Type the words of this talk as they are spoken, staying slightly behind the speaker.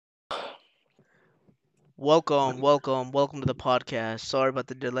Welcome to the podcast. Sorry about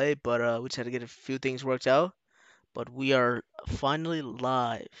the delay, but we just had to get a few things worked out. But we are finally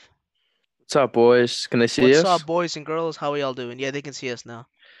live. What's up, boys? Can they see What's up, us? boys and girls? How are y'all doing? Yeah, they can see us now.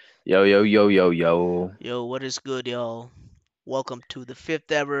 Yo, yo, yo, yo, yo. Yo, what is good, y'all? Welcome to the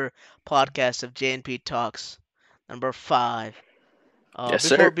fifth ever podcast of JNP Talks, number 5. Uh, Yes,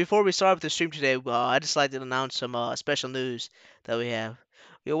 before sir. before we start with the stream today, I just like to announce some special news that we have.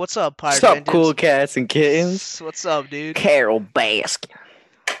 Yo, what's up, What's Pirate up, cool Vengeance? cats and kittens? What's up, dude? Carol Baskin.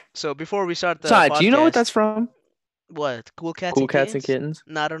 So before we start the Sorry, do you know what podcast, that's from? what? Cool Cats Cool and Cats and Kittens?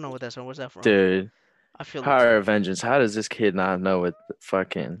 Kittens? No, I don't know what that's from. Where's that from? Dude, I feel like Power of Vengeance. How does this kid not know what the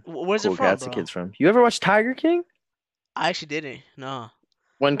fucking where's it Cool from, Cats and bro? Kids from? You ever watch Tiger King? I actually didn't. No.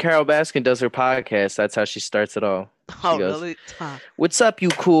 When Carol Baskin does her podcast, that's how she starts it all. She Oh, goes, really? Huh. "What's up, you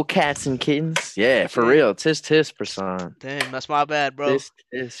cool cats and kittens?" Yeah, for Shit. real. Tisk tisk, person. Damn, that's my bad, bro. Tisk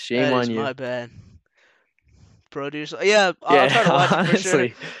tisk. Shame That on is you. my bad. Producer. Yeah, I'll Yeah, try to watch it for sure.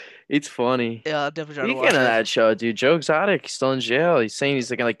 honestly, it's funny. Yeah, I'll definitely try to Speaking of watch that. that show, dude, Joe Exotic still in jail. He's saying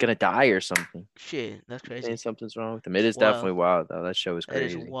he's like gonna die or something. Shit, that's Saying crazy. something's wrong with him. It It's is wild. definitely wild though. That show is That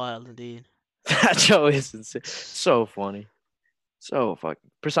is crazy. wild indeed. That show is insane. So funny. So fucking.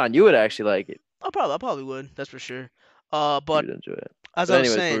 Prasan, you would actually like it. I probably would. That's for sure. You But would enjoy it. as But I was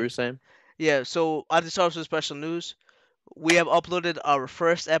anyways, what were saying, you saying? yeah. So I just started with special news. We have uploaded our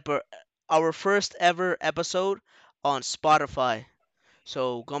first ever episode on Spotify.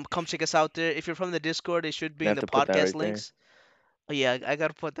 So come check us out there. If you're from the Discord, it should You be in have the to put that podcast right there. links. Oh yeah, I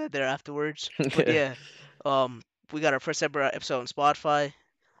gotta put that there afterwards. But yeah, um, we got our first ever episode on Spotify.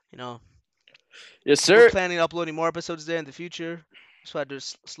 You know, Yes, we're sir. planning on uploading more episodes there in the future. So I do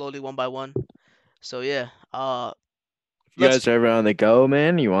slowly one by one. So yeah, If you let's guys are ever on the go,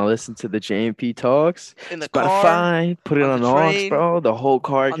 man, you want to listen to the JMP talks, in the car, Spotify, put it on the on aux, train, bro. The whole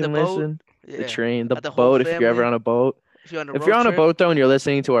car on the can boat. listen. The Yeah, train, the at the whole boat, if you're ever family. on a boat. If you're on a If you're road on a trip. boat though and you're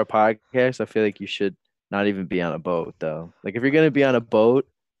listening to our podcast, I feel like you should not even be on a boat though. Like if you're gonna be on a boat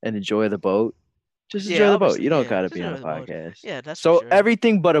and enjoy the boat, just enjoy Yeah, the boat. obviously, You don't yeah. gotta Just be on a enjoy the boat. podcast. Yeah, that's for So sure.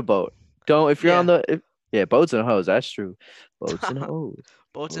 everything but a boat. Don't if you're on Yeah. yeah, boats and hoes. That's true. Boats and hoes. Boats and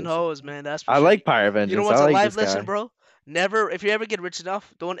Boats and hoes, hoes. man. That's for I sure. like Pirate You know Vengeance. I what's a like live this lesson, guy bro? Never, if you ever get rich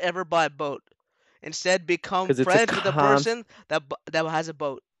enough, don't ever buy a boat. Instead, become because it's a friends with a person that has a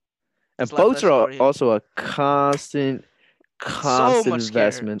boat. That's and life boats are lesson for you. also a constant, So constant much care.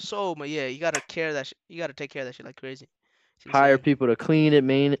 investment. So much. Yeah, you gotta care that. You gotta take care of that shit like crazy. It's Hire insane. people to clean it,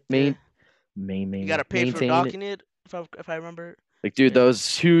 Yeah. You gotta pay for maintain it. docking it. If I remember. Like, It's dude, crazy.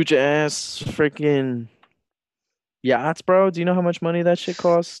 those huge ass freaking yachts, bro. Do you know how much money that shit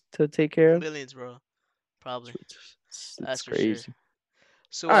costs to take care of? Millions, bro. Probably. It's That's for sure. crazy.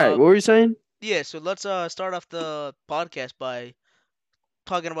 So All right, what were you saying? yeah. So let's start off the podcast by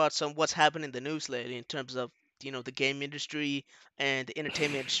talking about some what's happening in the news lately in terms of the game industry and the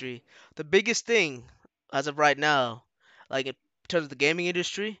entertainment industry. The biggest thing as of right now, like in terms of the gaming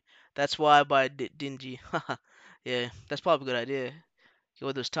industry, that's why I buy Dingy. Yeah, that's probably a good idea. Go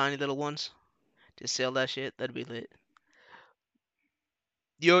with those tiny little ones. Just sell that shit. That'd be lit.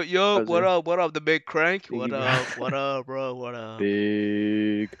 Yo, How's what it? up? What up, the big crank? What Biggie up? Brown. What up, bro? What up?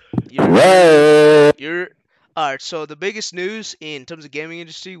 Big. You're all right. So the biggest news in terms of gaming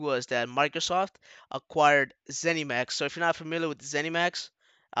industry was that Microsoft acquired ZeniMax. So if you're not familiar with ZeniMax,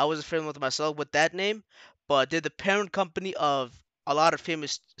 I wasn't familiar with myself with that name, but they're the parent company of a lot of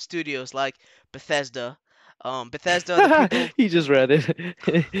famous studios like Bethesda. Bethesda are the people. He just read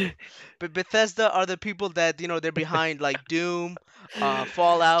it. But Bethesda are the people that they're behind like Doom,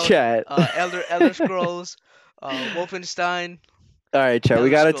 Fallout, Chat. Elder Scrolls, Wolfenstein. All right, chat. We Elder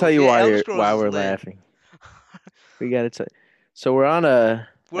gotta tell Scrolls. you Yeah, why Elder you're Scrolls why is we're lit. laughing. We gotta tell. So we're on a.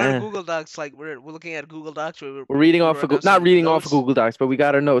 We're on Google Docs, like we're looking at Google Docs where We're reading we off wrote of down not some reading off of notes. Google Docs, but we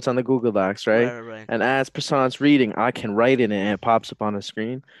got our notes on the Google Docs, right? Right, right, right. And as Prasan's reading, I can write in it and it pops up on the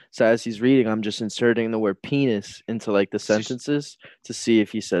screen. So as he's reading, I'm just inserting the word penis into like the sentences to see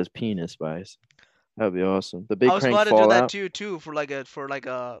if he says penis, guys. That'd be awesome. The I big was crank about to do that Fallout. to you too for like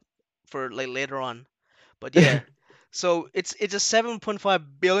later on. But yeah. So it's a $7.5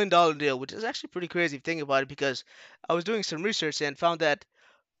 billion deal, which is actually pretty crazy if you think about it because I was doing some research and found that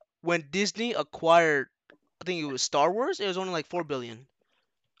when Disney acquired, I think it was Star Wars, it was only like 4 billion.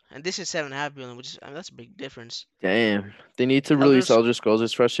 And this is 7.5 billion, which is, I mean, that's a big difference. Damn, they need to release Elders Elder Scrolls.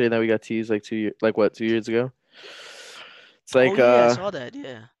 It's frustrating that we got teased like 2 years, like what, 2 years ago. It's Oh like yeah, I saw that,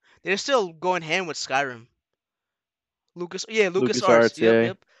 yeah. They're still going hand with Skyrim. Lucas, yeah, Lucas Arts. LucasArts, Yep, yeah.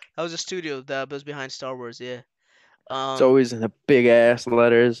 yep. That was a studio that was behind Star Wars. Yeah. It's Um, always in the big ass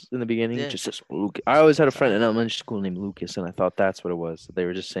letters in the beginning. It yeah. just says Lucas. I always had a friend So, in elementary school named Lucas, and I thought that's what it was. They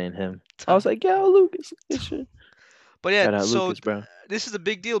were just saying him. I was like, yo, Lucas, Lucas shit. but yeah, Shout out so Lucas, bro. this is a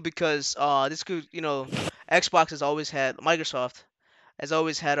big deal because this could, Xbox has always had Microsoft has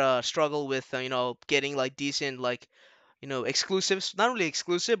always had a struggle with getting like decent like exclusives, not really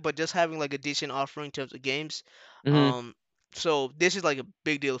exclusive, but just having like a decent offering in terms of games. Hmm. Um, so this is like a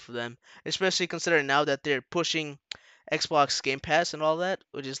big deal for them, especially considering now that they're pushing Xbox Game Pass and all that,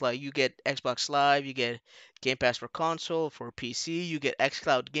 which is like you get Xbox Live, you get Game Pass for console, for PC, you get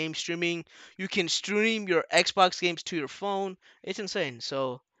xCloud game streaming, you can stream your Xbox games to your phone. It's insane.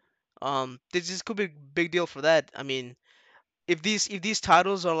 So this could be a big deal for that. I mean, if these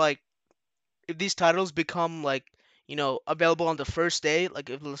titles are like if these titles become like available on the first day, like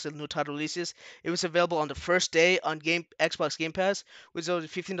if let's say new title releases, if it's available on the first day on game Xbox Game Pass, which is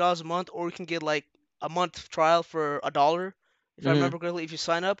 $15 a month, or you can get like a month trial for $1, if I Hmm. remember correctly, if you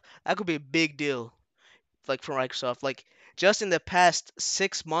sign up, that could be a big deal, like for Microsoft. Like just in the past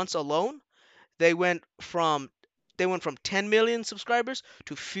 6 months alone, they went from they went from 10 million subscribers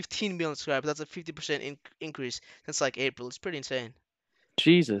to 15 million subscribers. That's a 50% increase since like April. It's pretty insane.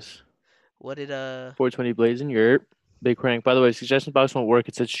 Jesus. What did 420 blazing. You're big crank. By the way, suggestion box won't work.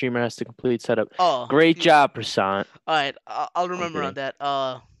 It said streamer has to complete setup. oh Great job, Prasant. All right, I'll I'm remember on kidding.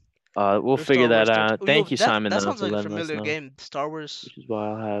 that. We'll figure Restore that Start. out. Oh, yo, Thank you, that Simon, that though, sounds for like a letting us familiar know. game, Star Wars. Which is why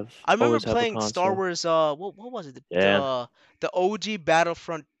I'll have I remember always have a playing Star console. Wars. What was it? Yeah. The OG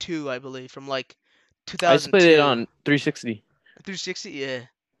Battlefront 2, I believe, from like I used to play it 2002. on 360. 360, yeah.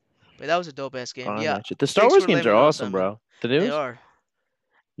 But that was a dope ass game. I Yeah. match it. The Star Thanks Wars for games letting are me know, awesome, Simon. bro. The They news? are.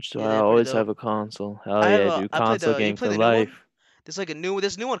 Which is Yeah, why I they're pretty always have dope. a console. Hell I have yeah, a. dude. I played Console the. You game play for the new one? life.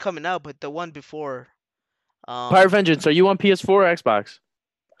 There's a new one coming out, but the one before. Pirate Um. Vengeance, are you on PS4 or Xbox?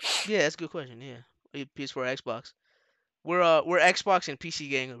 Yeah, that's a good question. Yeah. PS4, Xbox. We're Xbox and PC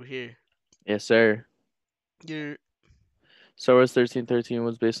gang over here. Yes, sir. You're Star Wars 1313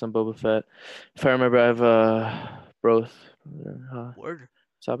 was based on Boba Fett. If I remember, I have both. word.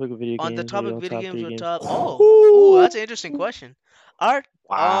 Topic of video On the games. What are topic of y'all video top games, three your games? top. That's an interesting question. Art,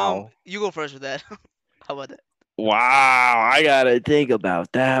 Wow. you go first with that. How about that? Wow. I gotta think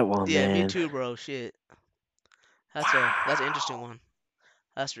about that one, Yeah, me man. too, bro. Shit, that's an interesting Wow. one.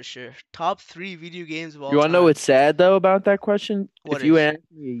 That's for sure. Top three video games of You all wanna know time. what's sad though about that question? What If you is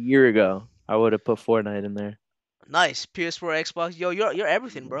asked me a year ago, I would have put Fortnite in there. nice? PS4, Xbox. Yo, you're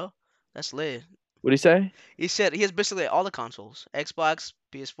everything, bro. That's lit. What do you say? He said he has basically all the consoles: Xbox,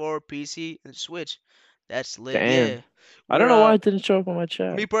 PS4, PC, and Switch. That's lit. Damn. Yeah, I don't we're know why it didn't show up on my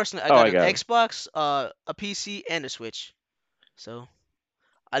chat. me personally, I Oh, got I an got it. Xbox, a PC, and a Switch. So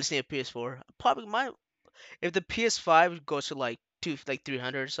I just need a PS4. Probably my if the PS5 goes to like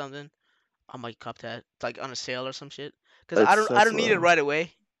 300 or something, I might cop that like on a sale or some shit. Cause I That's don't need it low. right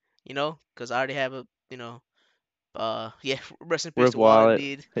away, cause I already have yeah, rest in peace Rip to Wallet Wallet.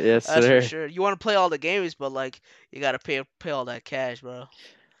 indeed. Yes, That's for sir. sure. You want to play all the games, but like you gotta pay all that cash, bro.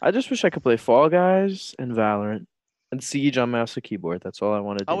 I just wish I could play Fall Guys and Valorant and Siege on mouse and keyboard. That's all I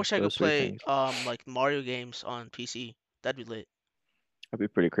want to I do. wish I could Those three play things. like Mario games on PC. That'd be lit. That'd be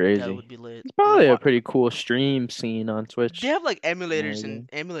pretty That crazy. would be lit. It's probably a pretty cool stream scene on They Twitch. have like Mario game.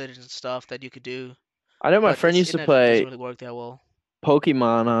 emulators and stuff that you could do, I know my but friend used it to never doesn't play really work that well.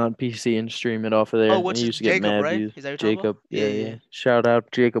 Pokemon on PC and stream it off of there, Oh, and what's he his used to get Jacob, mad right? views. Is that what you're talking about? Jacob, Yeah, yeah, yeah. yeah. Shout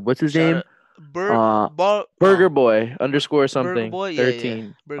out Jacob. What's his Shout name? out Burger Boy underscore Burger something Boy. Yeah, yeah.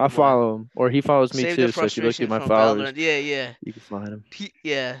 13. Burger I Boy. follow him, or he follows me Save the too. So if you look through frustration my from followers, Valorant. Yeah, yeah. you can find him.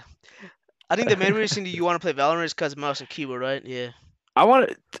 Yeah. I think the main reason you want to play Valorant is because mouse and keyboard, right? Yeah. I want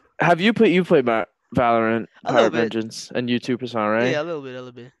to. Have you played Valorant, A little Pirate bit. Vengeance, and YouTube Persona, right? Yeah, a little bit, a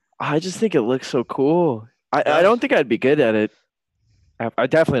little bit. I just think it looks so cool. It I don't does. think I'd be good at it. I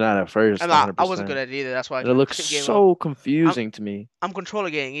definitely not at first, I wasn't good 100%. at it either. That's why I And it looks gave up. so I'm confusing to me. I'm controller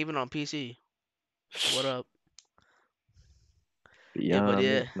gang even on PC. What up? Yeah, but Beyond me.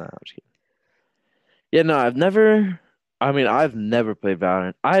 yeah. Nah, I'm just kidding. Yeah, no, I've never. I mean, I've never played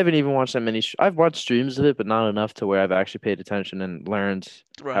Valorant. I haven't even watched that many. I've watched streams of it, but not enough to where I've actually paid attention and learned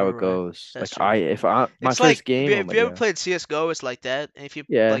Right, how right, it right. goes. That's Like true. my It's like first game. Oh if my you ever god. played CS:GO, it's like that. And if you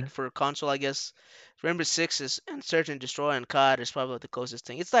Yeah. like for console, I guess Rainbow Six is and Search and Destroy and COD is probably the closest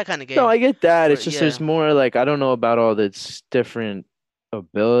thing. It's that kind of No, game. I get that. Where It's just there's yeah, more like I don't know about all the different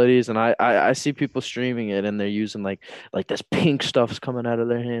abilities, and I see people streaming it and they're using like this pink stuff's coming out of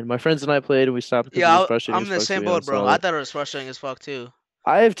their hand. My friends and I played and we stopped because it was frustrating I'm as in the fuck, so same we boat, bro. I uninstalled it. thought it was frustrating as fuck too.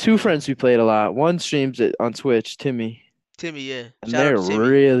 I have two Yeah, friends who played a lot. One streams it on Twitch, Timmy, Timmy. Yeah, and shout out they're to Timmy.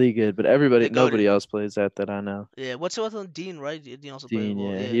 really good. But They nobody goaded. else plays that I know. Yeah, what's with Dean, right? Dean also plays Dean,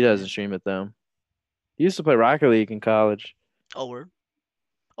 well. yeah, Yeah, he yeah. doesn't stream it though. He used to play Rocket League in college, Oh, word.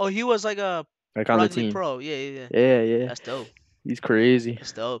 Oh, he was like a like on the Rocket League team. pro. Yeah, yeah, yeah. Yeah, yeah. That's dope. He's crazy.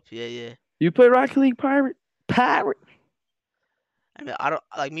 That's dope. Yeah, yeah. You play Rocket League Pirate? Pirate. I mean, I don't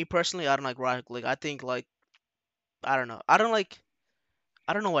like me personally. I don't like Rocket League. I think like I don't know. I don't like.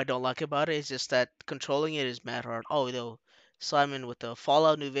 I don't know what I don't like about it. It's just that controlling it is mad hard. Oh, though, Simon with the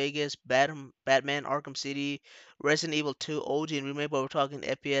Fallout New Vegas, Batman Arkham City, Resident Evil 2, OG and remake, but we're talking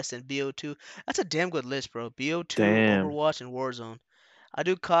FPS and BO2. That's a damn good list, bro. BO2, Damn. Overwatch, and Warzone. I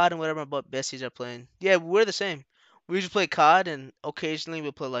do COD and whatever my besties are playing. Yeah, we're the same. We just play COD and occasionally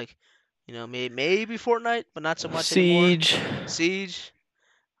we play like, maybe Fortnite, but not so much anymore. Siege. Siege,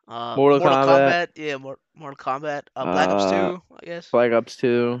 Mortal Mortal Kombat. Kombat, yeah, Mortal Kombat, Black Ops Uh, 2, I guess. Black Ops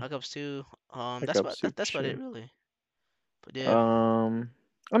 2. Black Ops 2. Black That's Ops about 2 that's about it shit. really. But yeah, Um,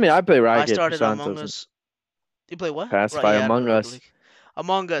 I mean, I play I Rocket. started Prasant Among doesn't Us. You play what? Right, pacify yeah, I don't Among play Rocket Us. League.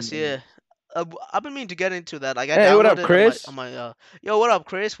 Among Us, Among yeah. Us. I've been meaning to get into that. Like I Hey, what up, downloaded it on my Chris? Yo, what up,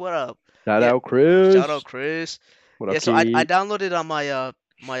 Chris? What up? Shout Yeah, out, shout out, Chris. Chris. What Yeah, up, so I Pete? downloaded it on my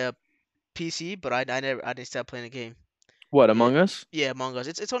PC, but I didn't start playing the game. What, Yeah, Among Us? yeah, Among Us.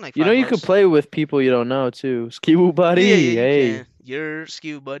 It's only like You know five you could bucks. play with people you don't know too. Skiwoo Yeah, yeah, buddy, you hey. can. You're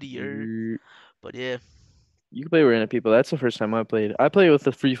skew, buddy. You're. You But yeah. you can play with random people. That's the first time I played. I played with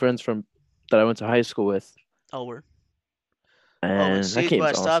the three friends from that I went to high school with, Oh, we're. Oh, and and that Siege game's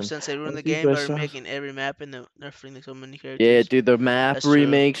by Stop awesome. since they ruined What the these game by best stuff? remaking every map and the nerfing like so many Yeah, characters. dude, the map That's true.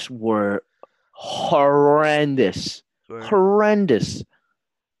 remakes were horrendous, Word. horrendous,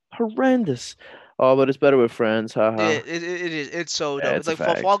 horrendous. Oh, but it's better with friends, Yeah, haha. it is. It's so Yeah, dope. It's it's a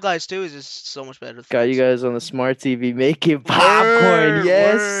like Fall fact. Guys too is just so much better with Got you friends. guys on the smart TV making popcorn. Word,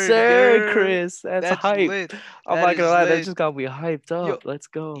 Yes, word, sir, you're. Chris. That's That's hype. lit. I'm That not gonna is lie, that lit. just got me hyped Yo, up. Let's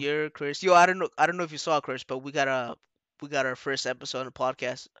go. you're Chris. Yo, I don't know if you saw Chris, but we got our first episode of the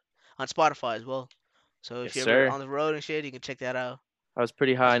podcast on Spotify as well. So if Yes, you're ever sir. on the road and shit, you can check that out. I was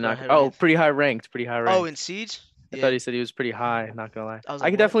pretty high, That's where I not have oh, it. pretty high ranked, pretty high Oh, in ranked. Siege? I thought Yeah. he said he was pretty high, not gonna lie. I was I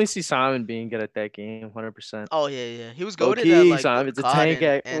like, could what? definitely see Simon being good at that game, 100%. Oh yeah, yeah. He was Low goaded at key, like Simon's a COD tank and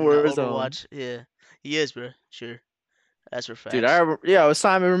at and Warzone. Overwatch. Yeah, he is, bro. Sure, that's for Dude, facts. yeah, it was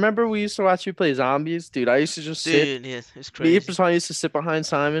Simon. Remember we used to watch you play zombies? Dude, I used to just sit. Dude, yeah, it's Me and crazy. Prasan used to sit behind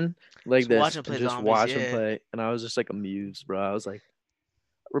Simon like Just watch this him and play just zombies. watch him Yeah. play. And I was just like amused, bro. I was like,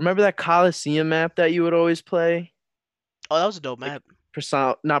 remember that Coliseum map that you would always play? Oh, that was a dope Like map.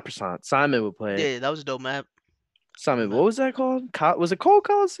 Prasan, not Prasan, Simon would play it. Yeah, that was a dope map. Dope Simon, what map. was that called? Was it called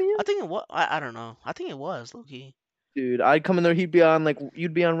Coliseum? I think it was. I don't know. I think it was low key. Dude, I'd come in there, he'd be on like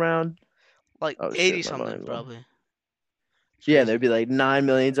you'd be on round. Like Oh 80 shit, my something mind blown. probably. It's Yeah, and crazy. there'd be like 9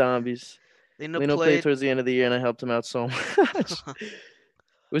 million zombies. Lena Lino played played. towards the end of the year, and I helped him out so much.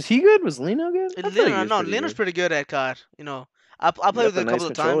 Was he good? Was Lino good? I feel like he Lena, was no, pretty Lena's good. pretty good at COD. I You played got with it the a couple nice of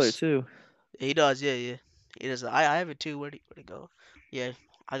controller times. too. He does. Yeah, yeah. He does. I have it too. Where'd it go? Yeah,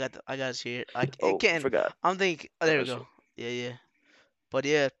 I got it here. It Oh, can. forgot. I'm thinking. Oh, Oh, there we shit. go. Yeah, yeah. But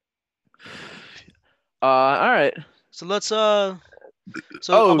yeah. All right. So so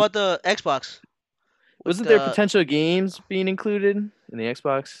Oh, about the Xbox with wasn't there the. potential games being included in the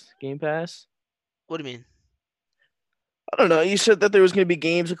Xbox Game Pass? What do you mean? I don't know. You said that there was going to be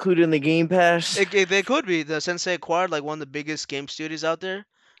games included in the Game Pass. They could be the Sensei acquired like one of the biggest game studios out there.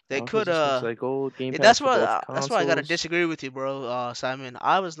 They Oh, because could this looks like old Game yeah, Pass for both that's why I gotta consoles. disagree with you, bro. Simon,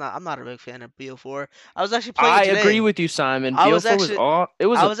 I'm not a big fan of BO4. I was actually playing it I agree today. with you, Simon. I was BO4 was actually it I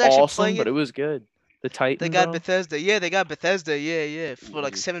wasn't was actually awesome, playing but it. it was good. The They Titan got though. Bethesda. Yeah, they got Bethesda. Yeah, yeah, for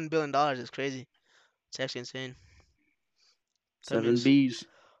like Ooh, $7 billion. It's crazy. It's actually insane. That seven means Bs.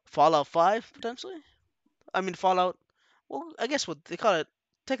 Fallout 5 potentially. I mean Fallout. Well, I guess what they call it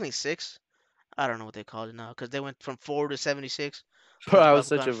technically 6. I don't know what they call it now because they went from 4 to 76. Bro, But they I was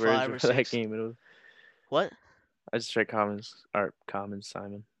probably such gone a 5 virgin or for that 6. game. What? I just tried comments or comments,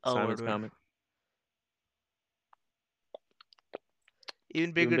 Simon. Oh, Simon's word, word. comment. Even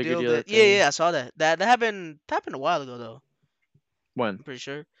Even bigger bigger deal deal that that yeah, thing. yeah, I saw that. That happened a while ago though. When? I'm pretty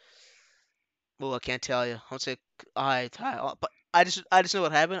sure. Well, I can't tell you. I'll say but I just know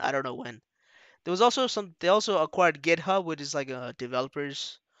what happened. I don't know when. There was also some. They also acquired GitHub, which is like a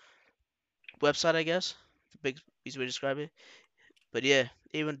developer's website, I guess. The big easy way to describe it. But yeah,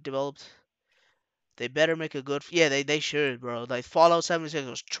 even developed. They better make a good. Yeah, they should, bro. Like Fallout 76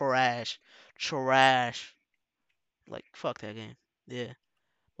 was trash, trash. Like fuck that game. Yeah.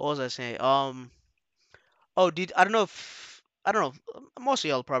 What was I saying? Oh, did I don't know if I don't know. Most of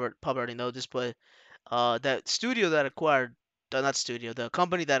y'all probably already know this, but that studio that acquired, not studio, the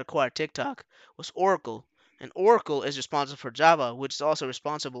company that acquired TikTok was Oracle, and Oracle is responsible for Java, which is also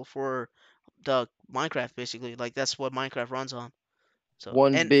responsible for the Minecraft, basically. Like that's what Minecraft runs on. So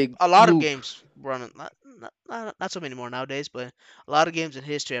One and big a lot of loop. games run on not so many more nowadays, but a lot of games in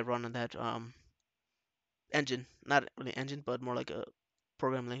history have run on that engine. Not really engine, but more like a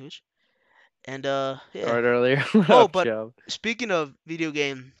programming language. And yeah. Right earlier. What Oh, up, but Joe? speaking of video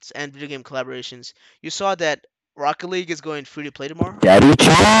games and video game collaborations, you saw that Rocket League is going free to play tomorrow. Daddy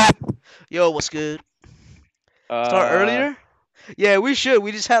Chat. Yo, what's good? Start Uh, earlier? Yeah, we should.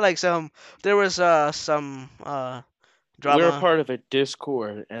 We just had like some. There was some we're a drama. part of a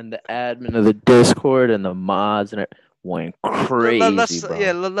Discord, and the admin of the Discord and the mods and it went crazy, Let's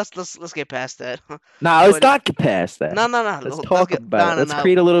yeah. bro. Let's get past that. Nah, let's But not get past that. Let's no. Let's talk get about it. Let's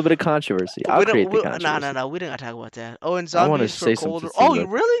create a little bit of controversy. I'll We don't. create the controversy. No. We didn't gotta talk about that. Oh, and I want to zombies for say something colder. to Oh, you you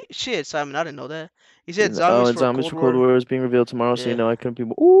about. really? Shit, Simon, I didn't know that. You said Oh, zombies and for Zombies Cold for Cold War. War is being revealed tomorrow, so you Yeah, know I couldn't be.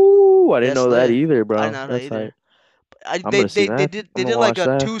 Ooh, I didn't that's know that lit. either, I didn't bro. know that That's either. like I'm gonna see that. They I'm gonna did like watch a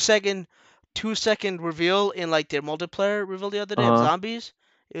that. 2 second reveal in like their multiplayer reveal the other Uh day of huh. zombies.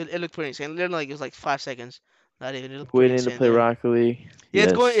 It looked pretty insane. Literally like it was like 5 seconds. Not even. It looked pretty Waiting to insane play there. Rocket League. Yeah,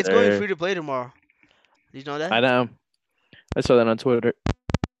 Yes, it's going sir. free to play tomorrow. Did you know that? I know. I saw that on Twitter.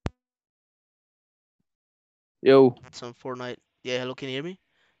 Yo. Some Fortnite. Yeah, hello, can you hear me?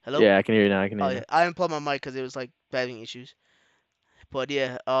 Hello? Yeah, I can hear you now. I can Oh hear you yeah, now. I unplugged my mic because it was like having issues. But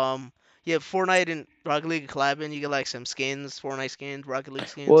yeah, yeah, Fortnite and Rocket League collabing. You get like some skins, Fortnite skins, Rocket League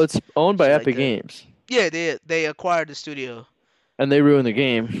Well, skins, it's owned by shit like Epic that. Games, Yeah, they acquired the studio. and they ruined the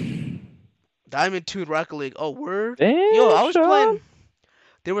game. Diamond 2 Rocket League. Oh, word? Yo, Damn, I was Sean. playing.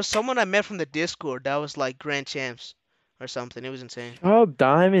 There was someone I met from the Discord that was like Grand Champs or something. It was insane. Shub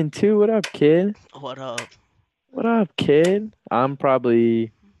Diamond 2. What up, kid? What up? What up, kid? I'm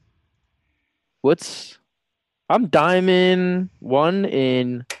probably. What's. I'm Diamond 1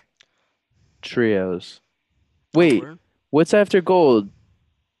 in trios. Oh, Wait, word? what's after gold,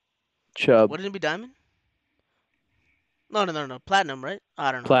 Chub? Wouldn't it be Diamond? No. Platinum, right?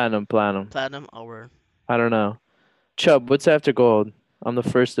 I don't know. Platinum, platinum. Platinum? Oh, word. I don't know. Chub, what's after gold? I'm the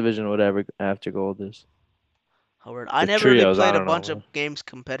first division, whatever after gold is. Oh, word. I The never really trios, I played a don't bunch know. of games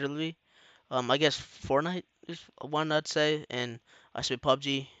competitively. I guess Fortnite is one I'd say, and I say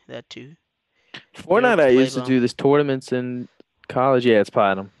PUBG that too. They're Fortnite, able to I play used to well. do this tournaments in college. Yeah, it's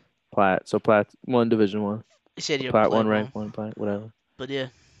platinum. Plat. So plat one division one. They said Or you're able to plat play one well, rank one plat whatever. but yeah.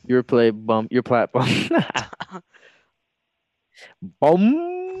 Your play bump. Your plat bump.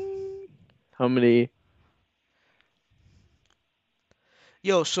 Bum. How many?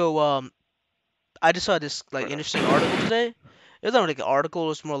 Yo, so I just saw this like interesting article today. It was not like an article; it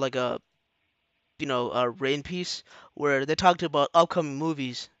was more like a a rain piece where they talked about upcoming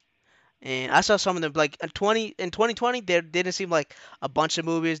movies. And I saw some of them like in 2020 there didn't seem like a bunch of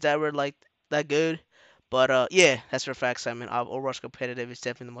movies that were like that good. But yeah, that's for a fact, Simon. Overwatch competitive is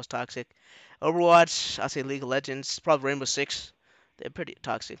definitely the most toxic. Overwatch, I say League of Legends, probably Rainbow Six. They're pretty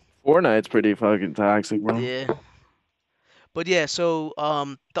toxic. Fortnite's pretty fucking toxic, bro. Yeah. But yeah, so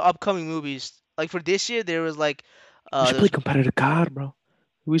the upcoming movies like for this year there was like We should play there's competitive COD, bro.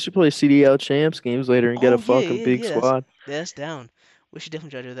 We should play CDL champs games later and get a oh fucking big yeah, that's squad. down. We should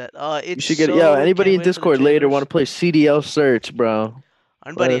definitely try to do that. You It's should get yo. so Anybody can't in wait for the Discord later want trailers. to play CDL search, bro?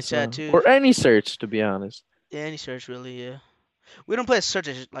 Let Anybody in us chat know, too. or any search, to be honest. Yeah, any search really. Yeah. We don't play Search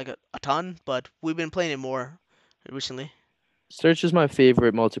like a ton, but we've been playing it more recently. Search is my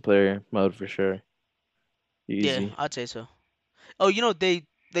favorite multiplayer mode for sure. Yeah, Easy. I'd say so. Oh, they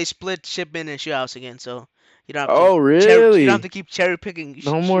split shipment and shoe house again, so Oh, you don't have really? to keep cherry picking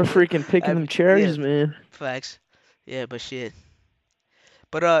No more shit. freaking picking them Yeah, cherries, man. facts. Yeah, but shit.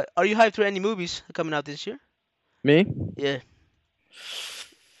 But are you hyped for any movies coming out this year? Me? Yeah.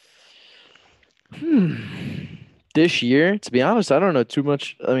 Hmm. This year, to be honest, I don't know too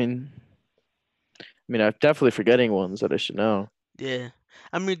much. I'm definitely forgetting ones that I should know. Yeah.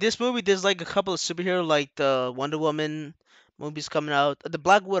 I mean, this movie, there's like a couple of superhero, like the Wonder Woman movies coming out. The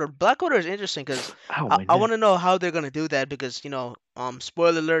Black Widow. Black Widow is interesting because Ow, my I want neck. to know how they're gonna do that because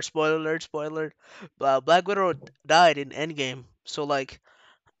spoiler alert, spoiler alert. Black Widow died in Endgame, so like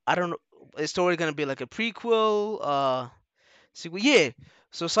I don't know. Is story gonna be like a prequel? Sequel? Yeah.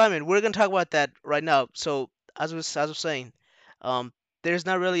 So Simon, we're gonna talk about that right now. So as I was saying, um, there's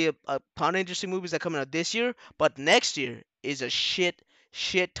not really a ton of interesting movies that coming out this year, but next year is a shit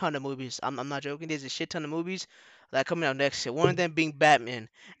ton of movies. I'm not joking. There's a shit ton of movies that are coming out next year. One of them being Batman,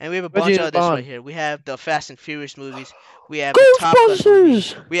 and we have a What bunch of James others right Bond? here. We have the Fast and Furious movies. We have the Top Gun movie.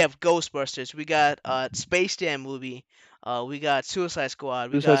 Ghostbusters. We have Ghostbusters. We got Space Jam movie. We got Suicide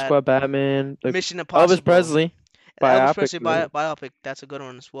Squad. We Suicide got Squad, Batman, like Mission Elvis Impossible. Presley, Elvis biopic, Presley the biopic. That's a good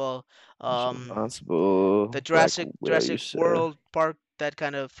one as well. Mission Um, the Impossible, Black Jurassic Widow. You Jurassic said World Park that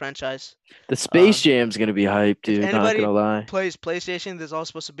kind of franchise. The Space Um, Jam's gonna be hype, if dude. Not anybody gonna lie. plays PlayStation, there's also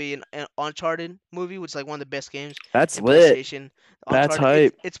supposed to be an Uncharted movie, which is like one of the best games That's in lit. PlayStation. That's Uncharted.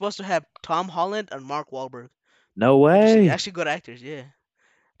 It's hype. it's supposed to have Tom Holland and Mark Wahlberg, No which is way. actually good actors. Yeah, I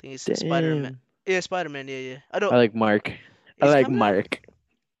think it's Spider-Man. Damn. Yeah, Spider-Man. Yeah, yeah. I I don't. like Mark. I Is it like coming out? Mark.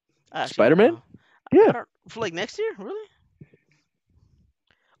 Actually, I Spider don't Man? know. I Yeah. don't for like next year, really.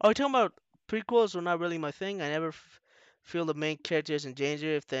 Oh, you talking about prequels were not really my thing. I never feel the main characters in danger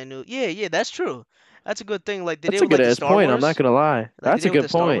if they knew. Yeah, yeah, that's true. That's a good thing. Like they did That's a with good like the ass Star point. I'm not Wars. gonna lie. Like they That's a did with good the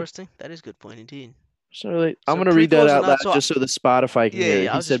Star point. Wars thing. That is a good point indeed. So really, I'm So gonna read that prequels are out loud not so. just so the Spotify can Yeah, hear it.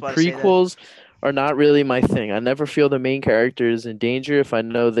 yeah. I He was just said about to say that. prequels are not really my thing. I never feel the main character is in danger if I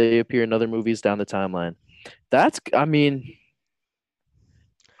know they appear in other movies down the timeline. I mean,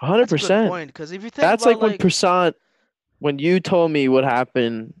 That's a good 100%. point because if you think That's about like when like, Prasant, when you told me what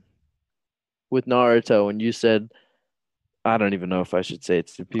happened with Naruto, and you said, I don't even know if I should say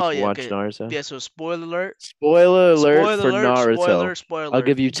it. Do oh people yeah, watch okay, Naruto? yeah. So spoiler alert, Spoiler alert spoiler for alert, Naruto. spoiler I'll alert.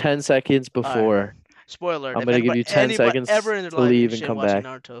 give you 10 seconds All right, before. spoiler alert. I'm If gonna give you 10 anybody ever seconds in their to life leave and interested in come watching back.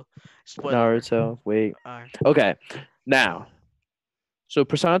 Naruto, spoiler alert. Naruto, wait. All right. Okay, now, so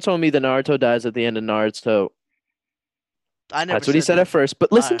Prasan told me that Naruto dies at the end of Naruto. I never That's what he said said that. at first,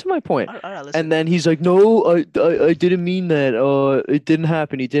 but All listen right. to my point. All right. And Listen. then he's like, "No, I didn't mean that. It didn't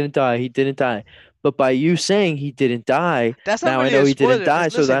happen. He didn't die. He didn't die." But by you saying he didn't die, That's not now I really know a he didn't spoiler. die. Cause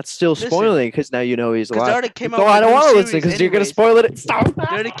So listen, that's still listen. spoiling because now you know he's Cause they alive. already came out No, with I a don't new want to listen series, because you're gonna anyways. spoil it. Stop.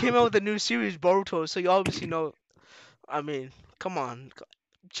 They already came out with a new series, Boruto. So you obviously know. I mean, come on,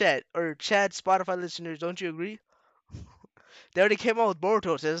 Chad, Spotify listeners, don't you agree? They already came out with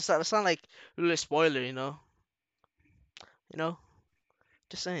Boruto, so it's not like really a spoiler, you know. You know,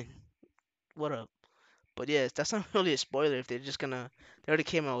 just saying. What up? But yeah, that's not really a spoiler if they're just gonna. They already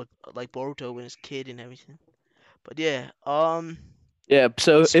came out with like Boruto when he's a kid and everything. But yeah, Yeah.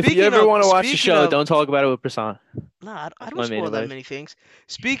 So if you speaking ever of want to watch the speaking show, of, don't talk about it with Prasan. nah, I That's don't my main spoil that advice. many things.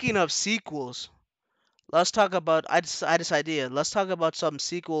 Speaking of sequels, let's talk about. I had this idea. Let's talk about some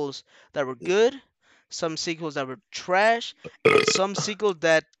sequels that were good, some sequels that were trash, and some sequels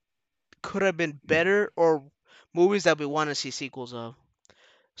that could have been better or movies that we want to see sequels of.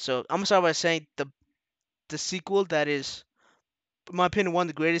 So I'm gonna start by saying the sequel that is, in my opinion, one of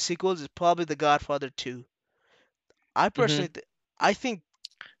the greatest sequels is probably The Godfather 2. I Hmm. personally, I think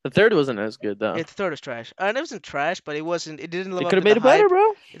The third wasn't as good though. it the third is trash. And it wasn't trash, but it wasn't. It didn't live They up could have to the made it better, hype.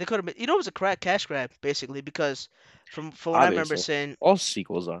 bro. They could have been. It was a crack cash grab basically because from what I remember Obviously, saying, all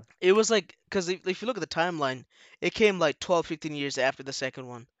sequels are. it was like because if you look at the timeline, it came like 12, 15 years after the second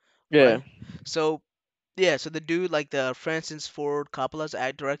one, Yeah. right? So yeah, so the dude like the Francis Ford Coppola's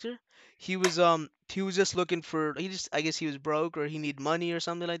act director, he was just looking for he just I guess he was broke or he needed money or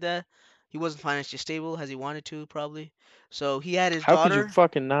something like that. He wasn't financially stable as he wanted to probably. So he had his How could you daughter,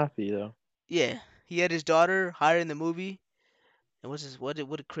 fucking not be though? yeah, he had his daughter hired in the movie. And what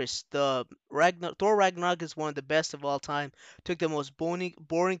did Chris the Thor Ragnarok is one of the best of all time. Took the most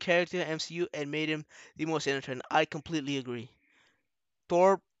boring character in MCU and made him the most entertaining. I completely agree.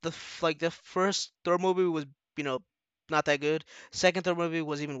 Thor, like the first Thor movie was, you know, not that good. Second Thor movie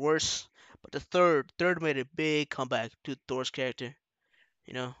was even worse. But the third made a big comeback to Thor's character.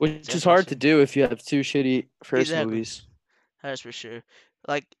 It's Which is hard to interesting. do if you have two shitty first Exactly, movies. that's for sure.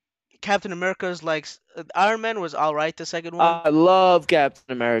 Like Captain America's like Iron Man was all right. The second one. I love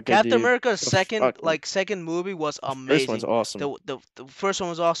Captain America, Captain dude. America's The second fucking like second movie was the first one's amazing. awesome. The first one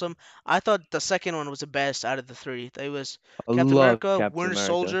was awesome. I thought the second one was the best out of the three. It was I Captain love America, Captain Winter America.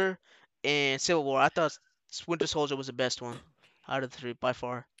 Soldier, and Civil War. I thought Winter Soldier was the best one out of the three by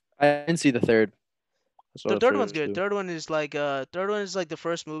far. I didn't see the third. I saw The the third one's first good. two. Third one is like the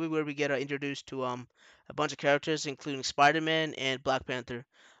first movie where we get introduced to a bunch of characters, including Spider-Man and Black Panther.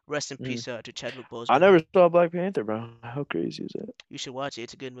 Rest in Mm. peace to Chadwick I Boseman. never saw Black Panther, bro. How crazy is that? You should watch it.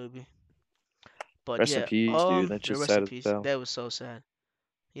 It's a good movie. But Rest in yeah, peace, dude. That's yeah, just rest in sad as peace. hell. That was so sad.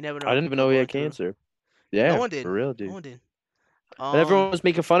 You never know I what didn't even people are know he had going through. cancer. No Yeah, one did. for real, No dude. one did. And Um, everyone was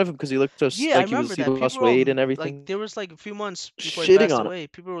making fun of him because he looked so yeah, I like he remember was he that. People lost were all weight and like, everything. there was like a few months before he Shitting passed on him. away.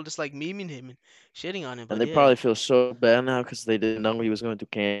 People were just like memeing him and shitting on him. And But they yeah, probably feel so bad now because they didn't know he was going to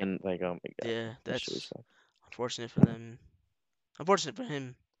can. Like, oh my god, yeah, that shit was that's fun. unfortunate for them. Unfortunate for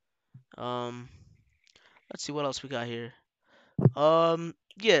him. Um, let's see what else we got here.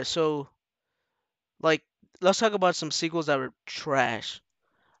 Yeah. So like, let's talk about some sequels that were trash.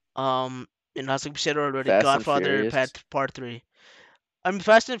 Um, and as we said already, Fast and Godfather Furious, Part 3. I mean,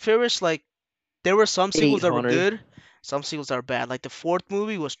 Fast and Furious, like, there were some sequels that were 800, good, some sequels that were bad. Like the fourth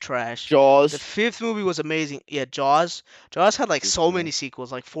movie was trash. The Jaws. fifth movie was amazing. Yeah, Jaws. Jaws had like Was so many trash.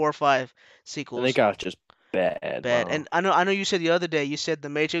 sequels, like four or five And they sequels. got just bad, Bad. bro. And I know you said the other day you said The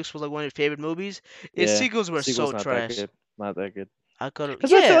Matrix was like one of your favorite movies. Its Yeah, sequels were sequel's so not that trash. good. Not that good. I could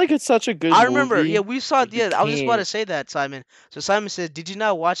Because I feel yeah. like it's such a good I remember, yeah, movie. we saw it. Like you Yeah, I was just about to can't. say that, Simon. So Simon says, "Did you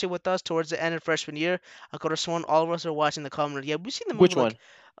not watch it with us towards the end of freshman year?" I could have sworn all of us are watching the common. Yeah, we've seen the movie Which like one?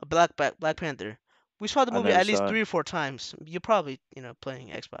 a Black Panther. We saw the I movie never at least saw it. 3 or 4 times. You're probably playing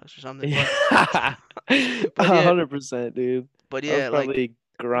Xbox or something, but Yeah, but yeah, 100%, dude. but I was yeah, like probably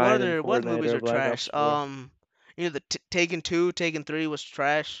what grinding other what Fortnite movies or are Black trash? Ops 4. The Taken 2, Taken 3 was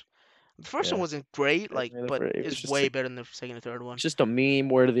trash. The first one Yeah, wasn't great, like, but it was it's just way better than the second and third one. just a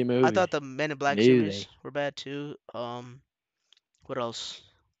meme-worthy I thought movie. the Men in Black series Movie. were bad too. What else?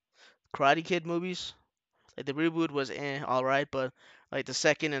 Karate Kid movies. Like the reboot was all right, but like the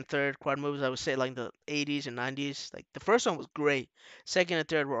second and third Karate movies, I would say like the 80s and 90s. Like the first one was great. Second and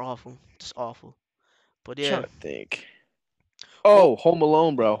third were awful, just awful. But Trying yeah, to think. well, Oh, Home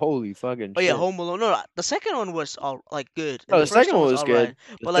Alone, bro. Holy fucking oh yeah, shit. Home Alone. No, no, the second one was all like good, and Oh, the the first second one one was was all right. good.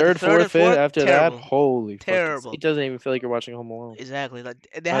 The But like the third, third fourth, and fifth, fourth, after that, terrible, holy fucking. terrible. It doesn't even feel like you're watching Home Alone. Exactly. Like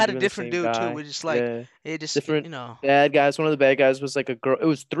they Not had a even the different same dude too. guy. Which is like Yeah. it just Different bad guys. One of the bad guys was like a girl. It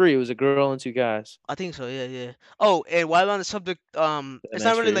was three. It was a girl and two guys. I think so. Yeah, yeah. Oh, and while on the subject, And it's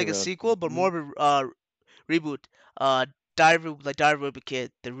not Max really Fury like a Road. sequel, but more of a reboot. Uh, Diary of a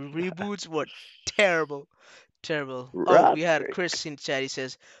Kid. The reboots were terrible, terrible. Oh, we had Roderick. Chris in chat. He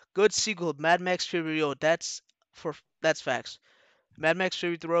says, "Good sequel, Mad Max Fury Road." That's facts. Mad Max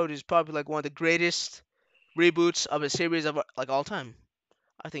Fury Road is probably like one of the greatest reboots of a series of like all time.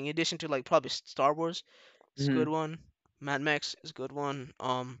 I think in addition to like probably Star Wars, it's a Hmm. good one. Mad Max is a good one.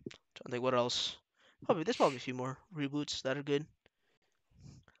 Trying to think what else. There's probably a few more reboots that are good.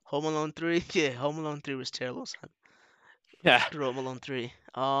 Home Alone 3, yeah, Home Alone 3 was terrible, son. Yeah. Home Alone 3.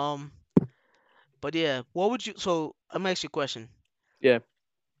 But yeah, what would you? So I'm gonna ask you a question. Yeah. It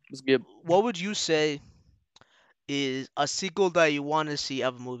was good. What would you say is a sequel that you want to see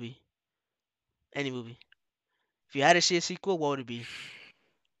of a movie? Any movie. If you had to see a sequel, what would it be?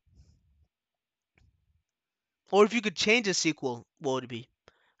 Or if you could change a sequel, what would it be?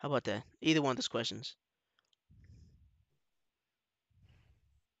 How about that? Either one of those questions.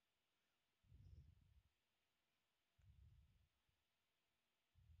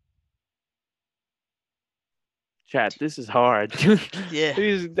 Chat, this is hard. Yeah,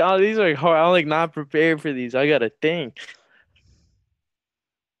 These are hard. I'm like not prepared for these. I gotta think.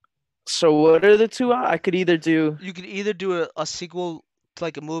 So what are the two? I could either do. you could either do a sequel to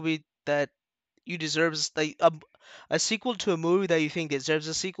like a movie that you deserves like a sequel to a movie that you think deserves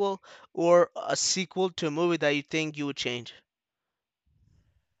a sequel, or a sequel to a movie that you think you would change.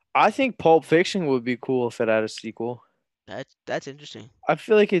 I think Pulp Fiction would be cool if it had a sequel. That's interesting. I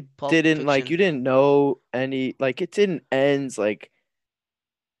feel like it Pulp didn't like Fiction. you didn't know any like it didn't end like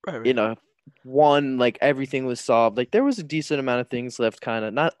Right, you right. know one like everything was solved. Like there was a decent amount of things left kind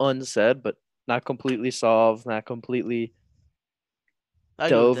of not unsaid, but not completely solved, not completely I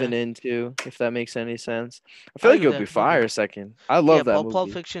agree with dove that. into, if that makes any sense. I I feel like agree it with would be that. I agree. fire second. I Yeah, love that Pulp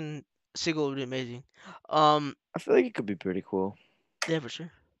movie. Fiction sequel would be amazing. Um, I feel like it could be pretty cool. yeah, for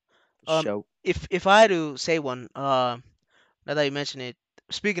sure. Um, Show. if I had to say one, now that you mention it,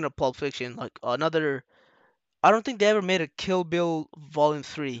 speaking of Pulp Fiction, like another, I don't think they ever made a Kill Bill Volume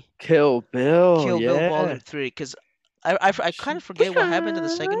 3. Kill Bill, Kill Bill Volume yeah. 3, because I kind of forget what happened to the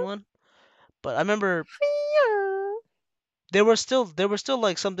second one, but I remember there were still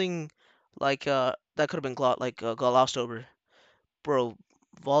like something like that could have been got lost over. Bro,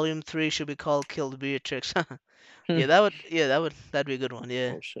 Volume 3 should be called Kill the Beatrix. That'd be a good one,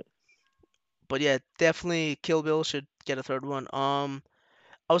 yeah. Oh shit. But yeah, definitely Kill Bill should get a third one.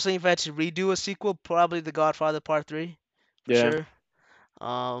 I was thinking if I had to redo a sequel, probably The Godfather Part 3 for Yeah. sure.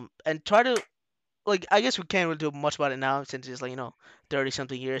 And try to like I guess we can't really do much about it now since it's like 30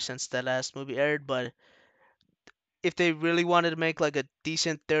 something years since that last movie aired, but if they really wanted to make like a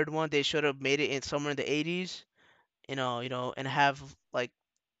decent third one, they should have made it in somewhere in the 80s, and have like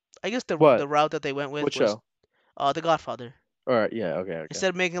I guess the What? route that they went with What was show? The Godfather. All right. Yeah. Okay. Okay. Instead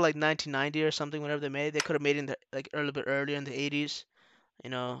of making like 1990 or something, whenever they made, they could have made it in like a little bit earlier in the 80s,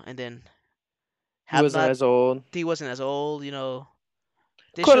 and then He have wasn't not as old. he wasn't as old.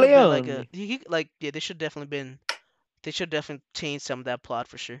 They should have been like a Corleone. like yeah, they should definitely change some of that plot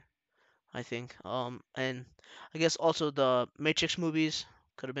for sure. I think. And I guess also the Matrix movies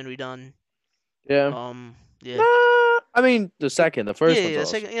could have been redone. Yeah. Yeah. Nah. I mean, And the yeah, first yeah, one's yeah, the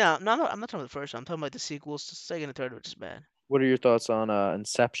awesome. second, yeah, no, I'm not talking about the first one. I'm talking about the sequels. The second and third were just bad. What are your thoughts on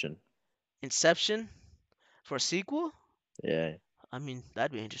Inception? Inception for a sequel? Yeah. I mean,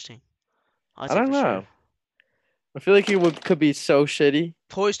 that'd be interesting. I'd I say don't for sure. know. I feel like it would could be so shitty.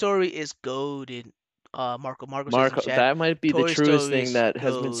 Toy Story is goaded. Marco says in Marco, chat. that might be the Toy truest thing Stories that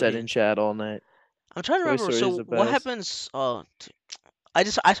has been go said in in. chat all night. I'm trying to Toy remember. Story is So the what best. happens?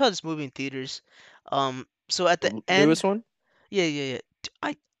 I saw this movie in theaters. So at the The end, newest one, yeah, yeah, yeah.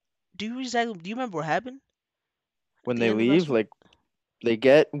 I do you exactly do you remember what happened at when the they end of the last leave, one? like they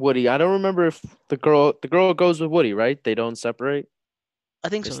get Woody. I don't remember if the girl goes with Woody, right? They don't separate. I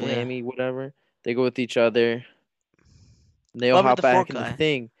think so. Miss Yeah. Lammy, whatever. They go with each other. And they all Probably hop the fourth back in the guy.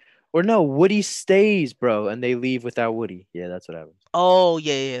 thing. Or no, Woody stays, bro, and they leave without Woody. Yeah, that's what happens. Oh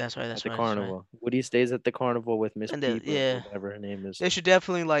yeah, yeah. That's right. At That's the right. That's right. carnival. Woody stays at the carnival with Miss And the Peep or yeah, whatever her name is. they should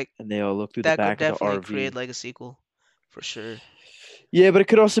definitely like And they all look through the that could back of the definitely create RV. like a sequel, for sure. Yeah, but it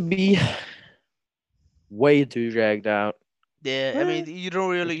could also be way too dragged out. Yeah, I Eh, mean it you could don't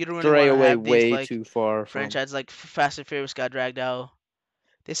really stray want to away have these way like too far from, franchise like Fast and Furious got dragged out.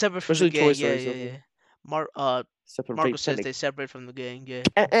 They separate from the especially Toy gang. Yeah, Story yeah, stuff. Like yeah. Mar Marco separate from says the they separate from the gang. Yeah,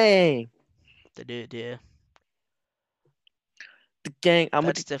 gang. they did. Yeah, The gang. I'm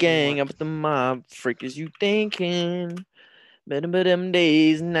with that's the definitely gang. one. I'm with the mob. Freak is you thinking? Remember them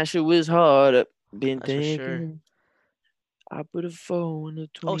days and that shit was hard. Up. Been That's for sure. thinking. I put a phone in the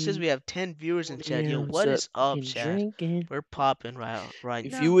Oh, it says 20, we have 10 viewers in 20 chat. Yo, ounce what up is up, and chat? drinking. We're popping right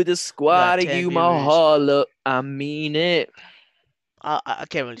If you now. with the We got squad, I 10 give my viewers. heart up. I mean it. I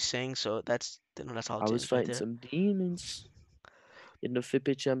can't really sing, so that's all I was tunes right fighting there. some demons in the fit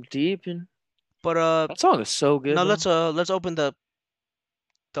bitch I'm deep in. But That song is so good, now bro. let's open the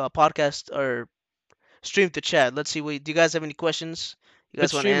podcast or stream to chat. Let's see. Do you guys have any questions you Put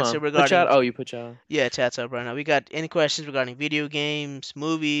guys want to stream answer on. Put regarding? chat. Oh, you put chat on. Yeah, chat's up right now. We got any questions regarding video games,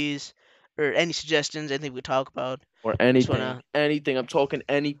 movies, or any suggestions? Anything we talk about? Or We just anything. wanna. Anything. I'm talking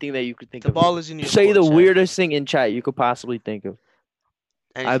anything that you could think The of. ball is in your Say court, the chat. weirdest thing in chat you could possibly think of.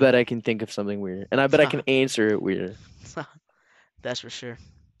 I bet Anything. I can think of something weird. And I bet I can answer it weird. That's for sure.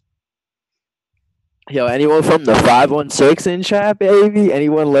 Yo, anyone from the 516 in chat, baby?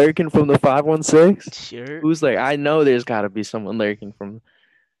 Anyone lurking from the 516? Sure. Who's like, I know there's got to be someone lurking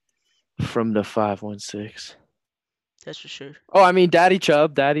from the 516. That's for sure. Oh, I mean, Daddy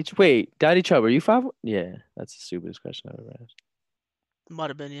Chubb. Wait, Daddy Chubb, are you 5? Yeah, that's the stupidest question I've ever asked. Might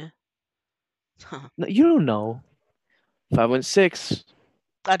have been, yeah. No, you don't know. 516.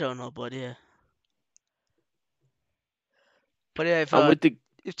 I don't know, but yeah. But yeah, I'm with the.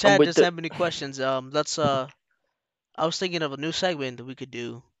 if I'm Chad with doesn't the. have any questions, let's I was thinking of a new segment that we could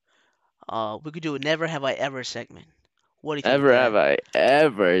do. We could do a never have I ever segment. What do you think of Ever have that? I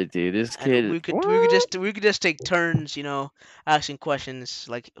ever, dude? This And kid. What? we could just take turns, asking questions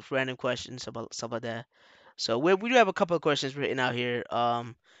like random questions about stuff like that. So we do have a couple of questions written out here.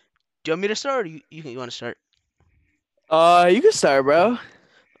 Do you want me to start, or you want to start? You can start, bro.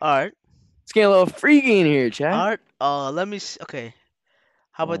 All right, It's getting a little freaky in here, chat. all right. Let me. Okay,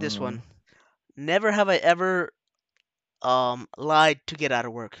 how about this Uh, one? Never have I ever lied to get out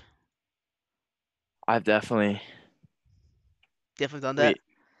of work. I've definitely. Definitely done that. Wait,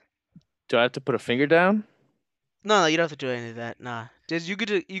 do I have to put a finger down? No, you don't have to do any of that. Nah, just you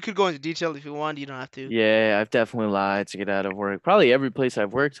could go into detail if you want. You don't have to. Yeah, I've definitely lied to get out of work. Probably every place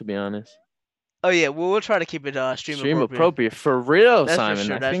I've worked, to be honest. Oh yeah, we'll try to keep it stream Stream appropriate. appropriate for real, That's for Simon.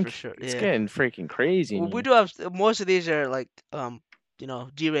 sure. I That's for think sure. it's Yeah. getting freaking crazy in Well, we here. do have most of these are like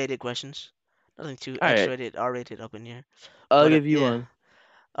G-rated questions. Nothing too All right, X-rated, R-rated up in here. I'll But give you yeah. one.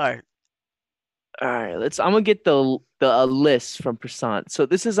 All right. All right, let's. I'm gonna get the a list from Prasant. So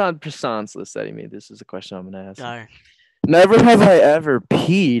this is on Prasant's list that he made. This is a question I'm gonna ask All him. right. Never have I ever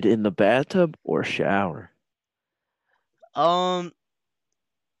peed in the bathtub or shower. Um.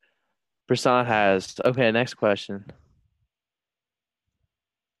 Prasant has. Okay, next question.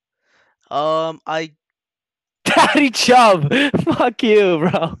 I. Daddy Chubb. Fuck you,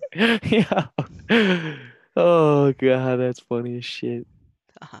 bro. Yeah. Oh god, that's funny as shit.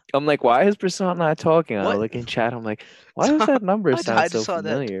 I'm like, why is Prasant not talking? I What? look in chat. I'm like, why does that number sound I just so saw that.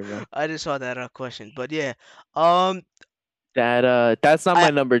 familiar, bro? I just saw that question. But yeah. Um. That's not I my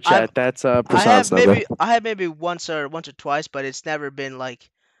number, I've chat. That's Prasant's number. I have maybe once or twice, but it's never been like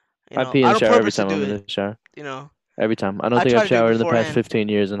I pee in I the don't shower every purpose to time do I'm in it. the shower. You know. Every time. I don't I think try I've to do it showered in the past beforehand. 15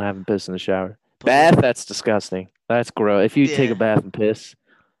 years and I haven't pissed in the shower. But yeah. Bath, that's disgusting. That's gross. If you take a Yeah. bath and piss,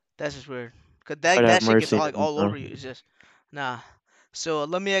 That's just weird. Cause I'd have that shit gets mercy like on you, all bro. over you. It's just nah. So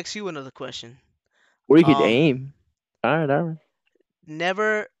let me ask you another question. Or you could Um, aim. All right.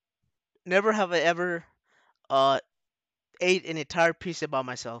 never never have I ever uh ate an entire pizza by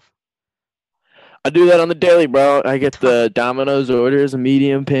myself. I do that on the daily, bro. I get the Domino's orders, a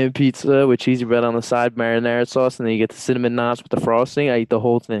medium pan pizza with cheesy bread on the side, marinara sauce, and then you get the cinnamon knots with the frosting. I eat the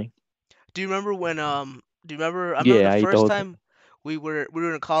whole thing. Do you remember when do you remember? I remember the Yeah, I eat the first whole thing. time we were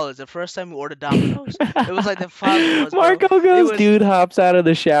in college. The first time we ordered Domino's, it was like the 5 of us, bro. Marco It goes, was dude hops out of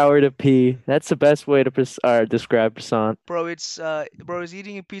the shower to pee. That's the best way to describe Prasant. bro, is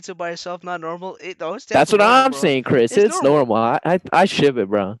eating a pizza by yourself not normal? No, it's That's definitely what normal, I'm bro. saying, Chris. It's It's normal. normal. I ship it,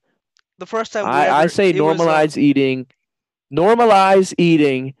 bro. The first time we I ever say it was normalize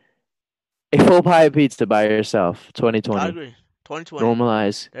eating a full pie of pizza by yourself. I 2020. agree. 2020.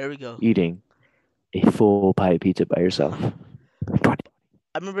 Normalize There we go. eating a full pie of pizza by yourself. 20.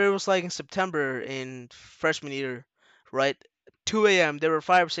 I remember it was like in September in freshman year, right? 2 a.m. There were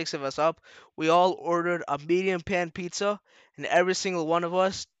 5 or 6 of us up. We all ordered a medium pan pizza, and every single one of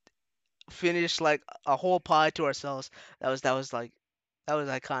us finished like a whole pie to ourselves. That was iconic,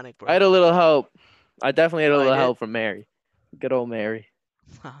 I bro. had a little help. I definitely had a Oh, I little did. help from Mary. Good old Mary.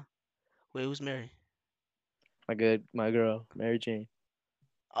 Wait, who's Mary? My girl, Mary Jane.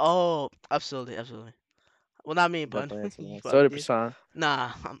 Oh, absolutely, absolutely. Well, not me, but Definitely had some you help. So probably did did. Prasant.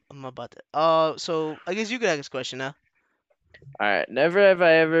 Nah, I'm about that. So I guess you could ask this question now. All right. Never have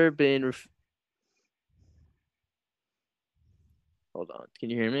I ever been. Hold on. Can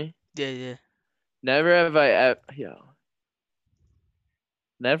you hear me? Yeah, yeah. Never have I ever. Yo.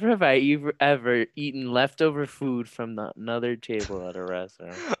 Never have I ever eaten leftover food from another table at a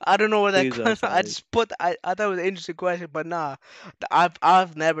restaurant. I don't know where that Please don't comes. tell I me. just put. I thought it was an interesting question, but nah,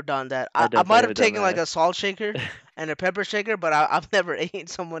 I've never done that. I I might definitely have have done taken like that. a salt shaker and a pepper shaker, but I've never eaten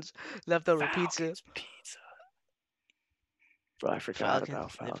someone's leftover pizza. Falcons pizza. Bro, I forgot Falcons,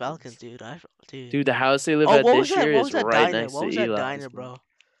 about the Falcons, Falcons. dude. Dude, the house they live Oh, at what was this that? year What was is that right diner? next What to was that Eli's, diner, bro. bro?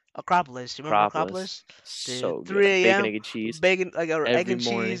 Acropolis. You remember Acropolis. Acropolis? Dude, So good. 3 Bacon, a.m. egg, and cheese bacon like or egg every and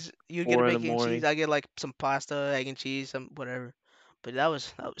morning. cheese. You get a 4 in the bacon and cheese. morning. I get like some pasta, egg and cheese, some whatever. But that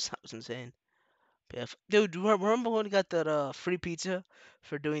was insane. Yeah, dude, remember when we got that free pizza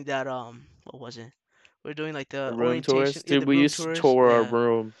for doing that what was it? We're doing like the The room orientation, tours. yeah, Dude, the we room used to tours. tour our Yeah,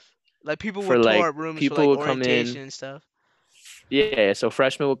 room like people for would tour like our rooms for people like would come orientation in. and stuff. Yeah, so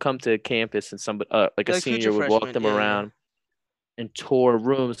freshmen would come to campus and somebody like a Like future senior would walk freshmen. them Yeah, yeah. around and tour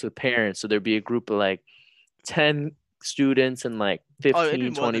rooms with parents. So there'd be a group of like 10 students and like Oh, it'd be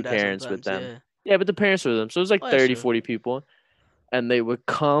 15, more 20 than that parents with sometimes. them. Yeah. Yeah, but the parents were with them. So it was Oh, like that's 30, true. 40 people. And they would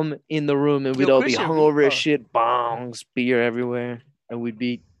come in the room and we'd Yo, all be Chris, hungover as shit, bongs, beer everywhere. And we'd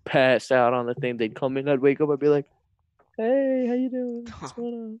be passed out on the thing. They'd come in, I'd wake up, I'd be like, hey, how you doing? What's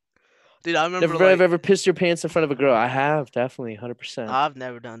going on? dude, I remember Never have like ever pissed your pants in front of a girl. I have, definitely, 100%. I've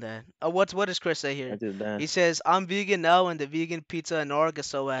never done that. What does Chris say I here? did that. He says I'm vegan now, and the vegan pizza in Oregon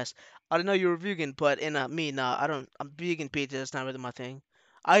so ass. I didn't know you were vegan, but in me, nah, I don't. I'm vegan pizza. It's not really my thing.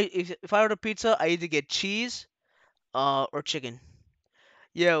 If I order pizza, I either get cheese, or chicken.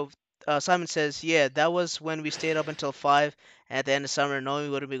 Yeah. Simon says, yeah, that was when we stayed up until 5 and at the end of summer, knowing we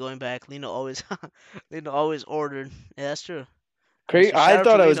wouldn't be going back. Lino always, Lino always ordered. Yeah, that's true. That's Great. true. I Shout out to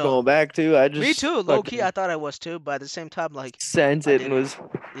thought I was Lino. going back too. I Me just too. Low key, fucking I thought I was too, but at the same time, like, sent I it and didn't. was.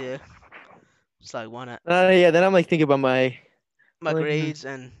 Yeah. It's like, why not? Yeah. Then I'm like thinking about my. My I'm like, grades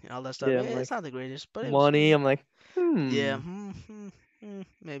and all that stuff. yeah. Yeah, I'm it's like not the greatest, but it was. money. I'm like, Yeah.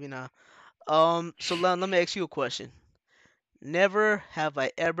 Maybe not. So let me ask you a question. Never have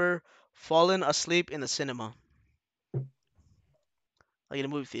I ever fallen asleep in the cinema, like in a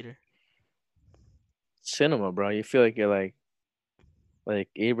movie theater. cinema, bro. You feel like you're like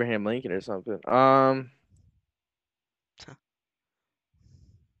Abraham Lincoln or something.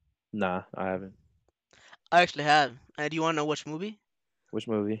 Nah, I haven't. I actually have. And do you want to know which movie? Which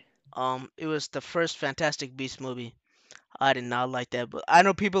movie? It was the first Fantastic Beast movie. I did not like that, but I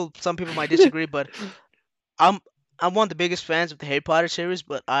know some people might disagree, but I'm I'm one of the biggest fans of the Harry Potter series,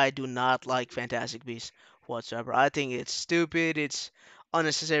 but I do not like Fantastic Beasts whatsoever. I think it's stupid. It's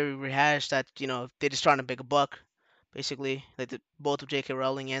unnecessary rehash that they're just trying to make a buck, basically. Like both of J.K.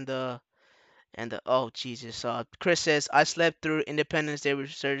 Rowling and the oh Jesus. Chris says I slept through Independence Day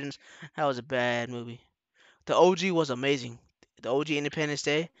Resurgence. That was a bad movie. The OG was amazing. The OG Independence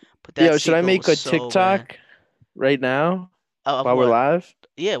Day, but that Yo, should I sequel was make a so bad. TikTok right now Of while we're what? live?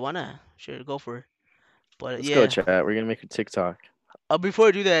 Yeah, why not? Sure, go for it. But Let's go, yeah. chat. We're gonna make a TikTok. Before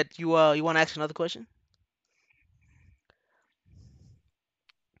I do that, you want to ask another question?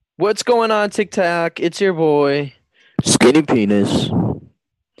 What's going on, TikTok? It's your boy, Skinny Penis. All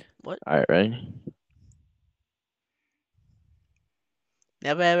What? right, ready?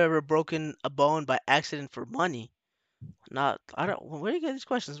 Never have ever broken a bone by accident for money. Not, I don't. Where do you get these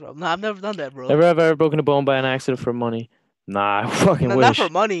questions from? No, I've never done that, bro. Never have I ever broken a bone by an accident for money. Nah, I fucking No, not for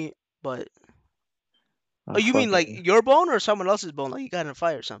wish. money, but oh, I you mean like fucking your bone or someone else's bone? Like you got in a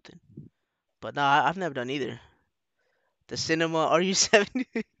fight or something? But no, I've never done either. The cinema. Are you 70?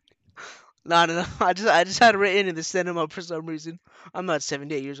 No, no, no. I just had it written in the cinema for some reason. I'm not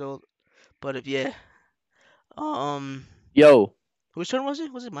 78 years old, but if yeah, um, Yo, whose turn was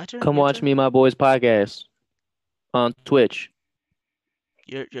it? Was it my turn? come Your watch turn? me and my boys podcast on Twitch.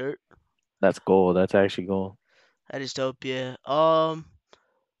 Your. That's gold. That's actually gold. That is dope. Yeah. Oh,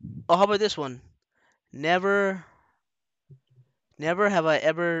 how about this one? Never, never have I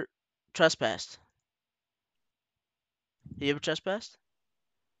ever trespassed. You ever trespassed?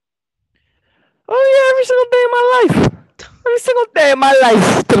 Oh yeah, every single day of my life. Every single day of my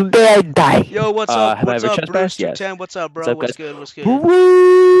life till the day I die. Yo, what's up? Have I What's ever up, Bruce trespassed? two Yes. ten? What's up, What's bro? up, What's guys? good? What's good?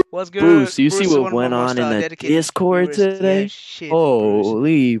 Woo! What's good? Bruce, you see Bruce is what one of my went most on in the dedicated Discord viewers. Yeah, today? shit, Bruce.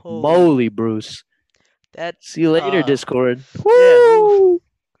 Holy Holy, moly, Bruce. that See you later, uh, Discord. yeah, oof. Woo!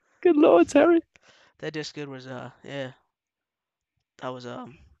 Good Lord, Terry. That Discord was yeah, that was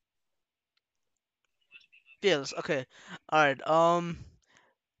yeah. Okay, all right.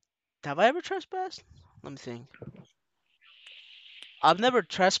 Have I ever trespassed? Let me think. I've never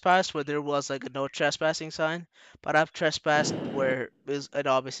trespassed where there was like a no trespassing sign, but I've trespassed where it's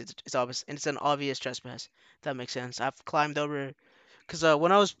obvious and it's an obvious trespass. That makes sense. I've climbed over because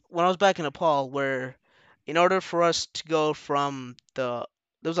when I was back in Nepal, where in order for us to go from there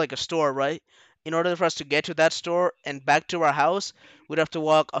was like a store, right? In order for us to get to that store and back to our house, we'd have to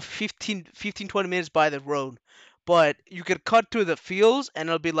walk a 20 minutes by the road. But you could cut through the fields and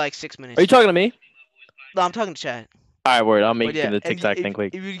it'll be like six Are you minutes. talking to me? No, I'm talking to Chad. All right, word. I'm But making yeah, the and TikTok if thing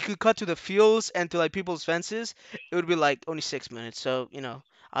quick. if you could cut to the fields and to like people's fences, it would be like only 6 minutes. So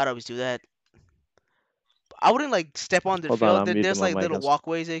I'd always do that. I wouldn't like step on their Hold on, field. I'm muting There's my like mic. little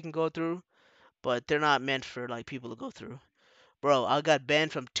walkways they can go through, but they're not meant for like people to go through. Bro, I got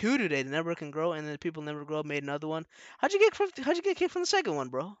banned from two today. The never can grow, and then people never grow. Made another one. How'd you get kicked from the second one,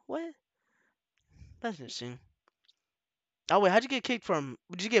 bro? What? That's interesting. Oh wait, how'd you get kicked from?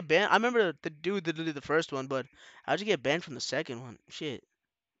 Did you get banned? I remember the dude that did the first one, but how'd you get banned from the second one? Shit,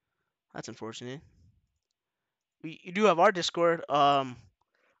 that's unfortunate. You do have our Discord.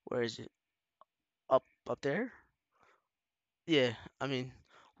 Where is it? Up there? Yeah, I mean,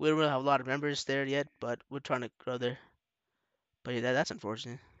 we don't really have a lot of members there yet, but we're trying to grow there. But yeah, that's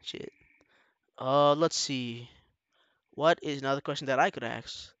unfortunate. Shit. Let's see. What is another question that I could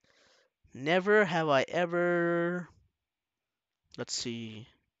ask? Never have I ever. Let's see.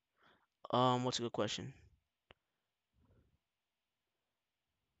 What's a good question?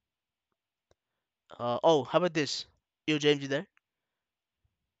 Oh, how about this? Yo, James, you there?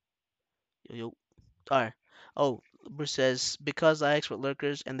 Yo, yo. Alright. Oh, Bruce says because I asked for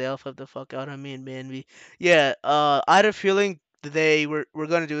lurkers and they all flipped the fuck out on me and banned me. Yeah. I had a feeling that they were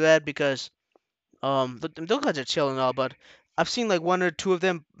gonna do that because those guys are chill and all, but I've seen like one or two of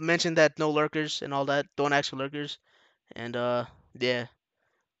them mention that no lurkers and all that, don't ask for lurkers, and yeah,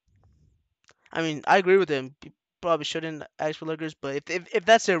 I mean I agree with them. Probably shouldn't ask for lurkers, but if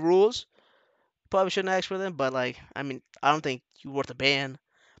that's their rules, probably shouldn't ask for them. But like, I mean, I don't think you worth a ban.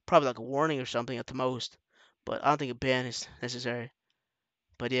 Probably like a warning or something at the most, but I don't think a ban is necessary.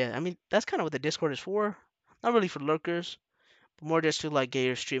 But yeah, I mean that's kind of what the Discord is for. Not really for lurkers, but more just to like get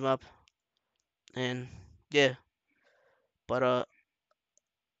your stream up and yeah. But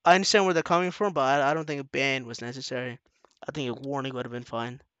I understand where they're coming from, but I don't think a ban was necessary. I think a warning would have been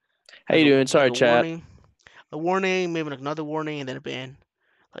fine. How you doing? Like Sorry, a chat. warning, a warning, maybe like another warning, and then a ban.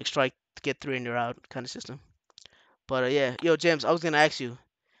 Like strike, get three, and you're out kind of system. But yeah, yo, James, I was gonna ask you.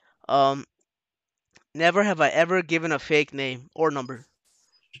 Um, never have I ever given a fake name or number.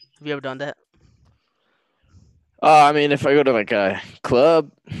 Have you ever done that? I mean, if I go to like a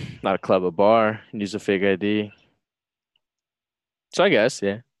club, not a club, a bar, and use a fake ID. So I guess,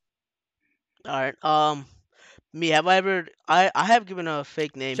 yeah. All right. Me, have I ever? I have given a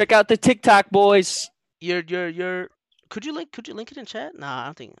fake name. Check out the TikTok boys. You're. Could you link it in chat? Nah, I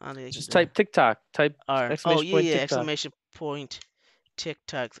don't think I can Just do that. type TikTok. Type All right. Oh exclamation yeah, point yeah. TikTok. Exclamation point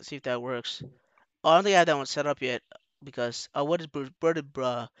TikTok. Let's see if that works. Oh, I don't think I have that one set up yet because what is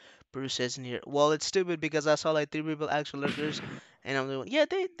Bruce says in here? Well, it's stupid because I saw like three people actual lurkers, and I'm doing yeah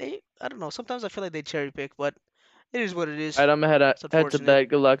they I don't know. Sometimes I feel like they cherry pick, but it is what it is. All right, I'm gonna It's head to unfortunate. bed.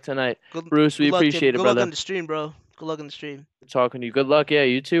 Good luck tonight, Good Bruce. We good luck, Tim. appreciate it, Good luck on brother. the stream, bro. Good luck on the stream. Talking to you. Good luck. Yeah,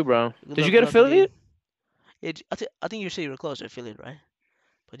 you too, bro. Did you Good get luck indeed. affiliate? I think you said you were close to affiliate, right?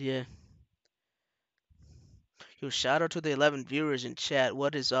 But yeah, yo, shout out to the 11 viewers in chat.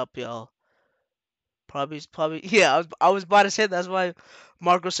 What is up, y'all? Probably. Yeah, I was about to say that's why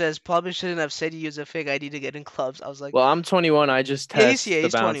Marco says probably shouldn't have said you use a fake ID to get in clubs. I was like, Well, I'm 21. I just yeah, he's test yeah, the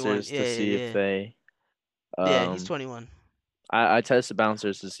he's 21. bouncers Yeah, to see if yeah, yeah. they Yeah, he's um 21. I test the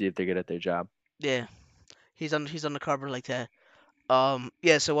bouncers to see if they're good at their job. Yeah, he's on the cover like that.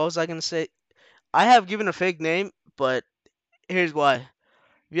 Yeah. So what was I gonna say? I have given a fake name, but here's why.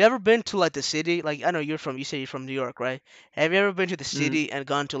 Have you ever been to like the city? Like I know you say you're from New York, right? Have you ever been to the Mm-hmm. city and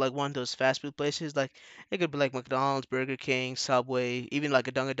gone to like one of those fast food places? Like it could be like McDonald's, Burger King, Subway, even like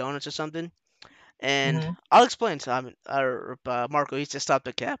a Dunkin' Donuts or something. And Mm-hmm. I'll explain, Simon or Marco. He's just stopped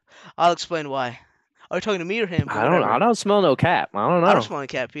the cap. I'll explain why. Are you talking to me or him? But I whatever. don't smell no cap. I don't I don't know. smell a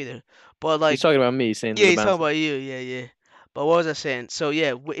cap either. But He's like, talking about me saying to yeah, the he's talking bouncer. about you. Yeah, yeah. But what was I saying? So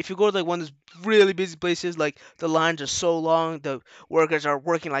yeah, if you go to like one of those really busy places, like the lines are so long, the workers are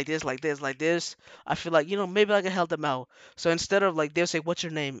working like this, like this, like this. I feel like maybe I can help them out. So instead of like they'll say, "What's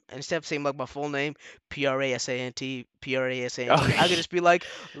your name?" and instead of saying like my full name, Prasant, Oh, Prasant, I could just be like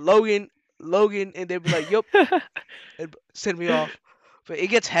Logan, Logan, and they'd be like, "Yup," and send me off. But it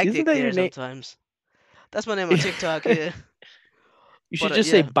gets isn't hectic that your there name? sometimes. That's my name on You TikTok. Yeah, should but just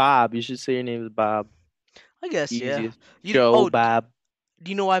say yeah, Bob. You should say your name is Bob. I guess yeah. Easiest. You Joe oh, Bob. do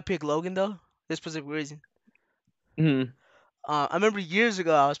you know why I picked Logan though? This specific reason. Mm-hmm. I remember years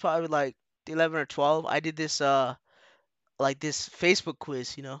ago, I was probably like 11 or 12. I did this like this Facebook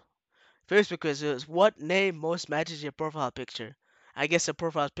quiz, Facebook quiz. It was what name most matches your profile picture. I guess the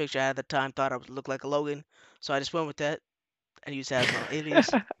profile picture I had at the time thought I would look like a Logan, so I just went with that and used that as my alias.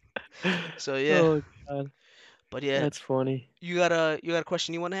 So yeah, Oh God, but yeah, that's funny. you got a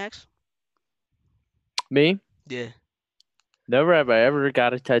question you want to ask? Me? Yeah, Never have I ever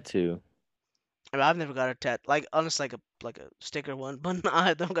got a tattoo. I mean I've never got a tat like honestly like a sticker one, but no,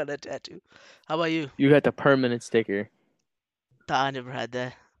 I don't got a tattoo. How about you? You got the permanent sticker. Nah, I never had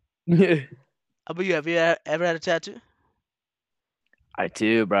that. I How about you? Have you ever had a tattoo?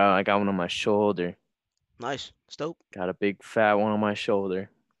 do, bro. I got one on my shoulder. Nice, it's dope. Got a big fat one on my shoulder.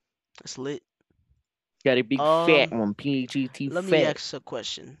 That's lit. Got a big fat Um, one. PGT Let me fat. ask a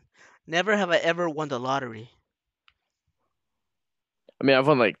question. Never have I ever won the lottery. I mean, I've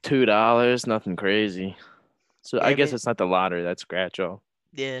won like $2. Nothing crazy. So Yeah, I I guess mean, it's not the lottery. That's scratch off.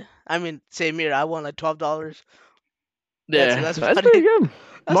 yeah. I mean, same here. I won like $12. That's Yeah, that's that's about pretty it. good.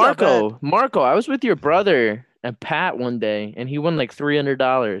 That's not bad. Marco, I was with your brother and Pat one day, and he won like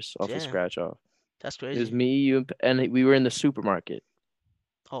 $300 off a Damn, scratch off. that's It was crazy. me, you, and we were in the supermarket,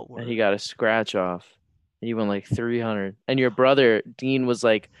 Oh, and he word. got a scratch off. And he won like 300. And your brother Dean was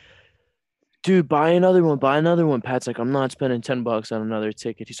like, "Dude, buy another one, buy another one." Pat's like, "I'm not spending $10 on another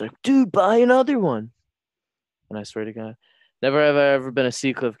ticket." He's like, "Dude, buy another one." And I swear to God, never have I ever been a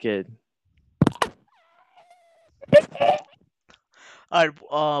Seacliff kid. All right.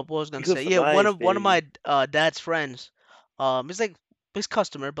 What was I gonna say? Seacliff's Yeah, nice, one of baby. my dad's friends. He's like his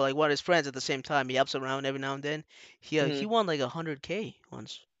customer, but like one of his friends at the same time. He helps him around every now and then. He Hmm. won like 100K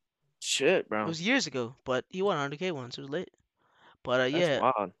once. Shit, It bro, was years ago, but he won 100K once. It was lit. But that's yeah.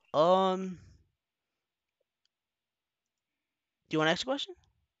 wild. Um, do you want to ask a question?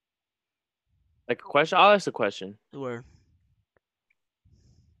 Like a question, I'll ask a question. Or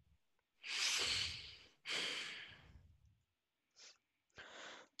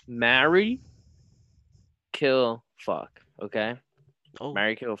Marry, kill, fuck. Okay, oh.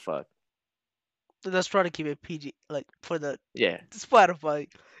 marry, kill, fuck. Let's try to keep it PG, like for the Yeah, Spotify.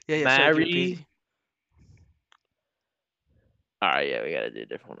 Yeah, yeah. Sorry, keep it marry. PG. All right, yeah, we gotta do a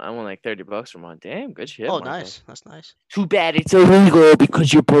different one. I won like $30 for mine. Damn, good shit, Oh, Marco. nice. That's nice. Too bad it's illegal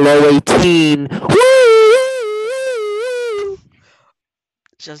because you're below 18. Woo!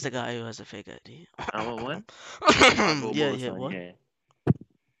 Just the guy who has a fake ID. I'm a what? Marco Yeah, yeah. Bulasan, What? yeah.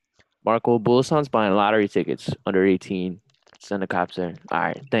 Marco Bulasan's buying lottery tickets under 18. Send the cops there. All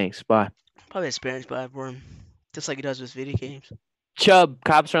right, thanks. Bye. Probably experienced by him, just like he does with video games. Chubb,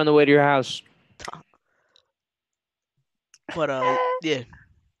 cops are on the way to your house. But yeah.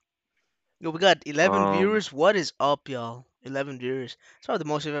 Yo, we got 11 Um, viewers. What is up, y'all? 11 viewers. It's probably the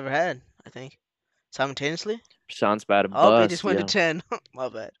most we've ever had, I think. Simultaneously. Sean's about to Oh, it just bust, went to yo. 10. My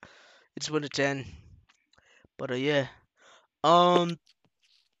bad. It just went to 10. But yeah. Um.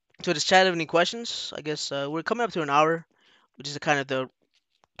 So does Chad have any questions? I guess we're coming up to an hour, which is kind of the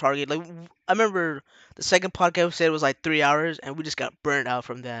target. Like I remember the second podcast we said was like 3 hours, and we just got burnt out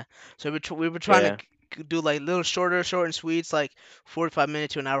from that. So we were trying to Yeah. do like little short and sweets, like 45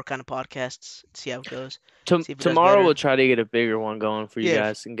 minutes to an hour kind of podcasts. See how it goes. See if it does Tomorrow better. we'll try to get a bigger one going for you Yeah,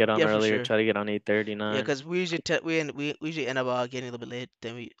 guys and get on yeah, for earlier. sure. Try to get on Yeah, 8:39. because we usually end up getting a little bit late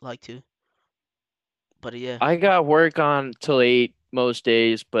than we like to. But yeah, I got work on till 8 most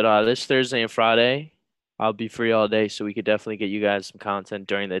days, but this Thursday and Friday, I'll be free all day, so we could definitely get you guys some content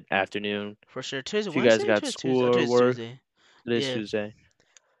during the afternoon. for sure. Tuesday, If you guys Wednesday, got Tuesday, Tuesday. Oh, school or Tuesday, work, Tuesday. today's Yeah. Tuesday.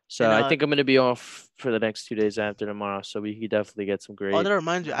 So And I think I'm gonna be off for the next 2 days after tomorrow. So we could definitely get some oh, great that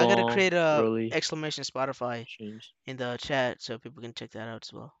reminds me, I gotta long create a early exclamation Spotify streams. in the chat so people can check that out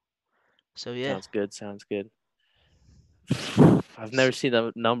as well. So yeah. Sounds good. Sounds good. I've never So, seen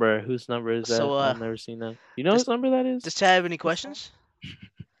that number. Whose number is so that? I've never seen that. You know does whose number that is? does chat have any The fuck? questions?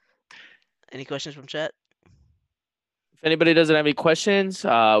 Any questions from chat? If anybody doesn't have any questions,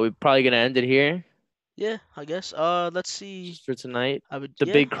 we're probably gonna end it here Yeah, I guess. Let's see. just for tonight. I would. The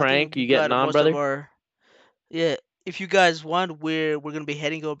Yeah, big I think crank, we you getting got on, most of brother? our. Yeah, if you guys want, we're gonna be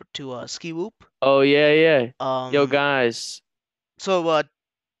heading over to Ski Whoop. Oh yeah, yeah. Yo, Um, guys. so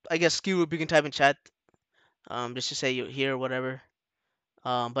I guess Ski Whoop you can type in chat. Just to say you're here or whatever.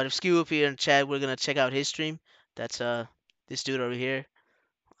 But if Ski Whoop here in chat, we're gonna check out his stream. That's this dude over here.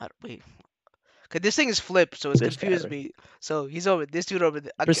 Wait, cause this thing is flipped, so it's This guy, confused right? me. So he's over this dude over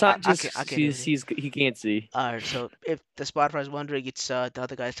there. Prasad I just can't do anything. he can't see. Alright, so if the Spotify is wondering, it's the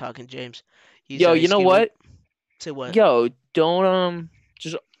other guy's talking, James. Yo, you He's know Ski Whoop. what? Say what? Yo, don't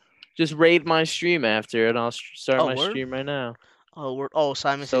just just raid my stream after, and I'll start Oh, my word? stream right now. Oh,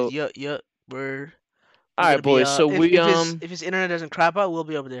 Simon says, So, yeah, yeah, we're all we're right, gonna be boys. So we if his internet doesn't crap out, we'll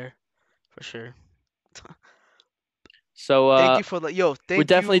be over there for sure. so Thank you for the we're thank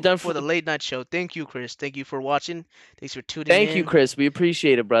definitely you done for for the the. late night show. Thank you, Chris. Thank you for watching. Thanks for tuning Thank you, in. Chris. We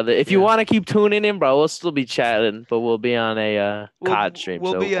appreciate it, brother. If you Yeah, want to keep tuning in, bro, we'll still be chatting, but we'll be on a COD stream,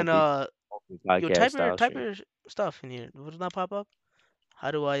 we'll so it be in won't be podcast style type stream. your stuff in here. Will it not pop up?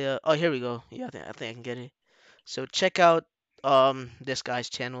 How do I oh here we go. Yeah, I think I can get it. So check out this guy's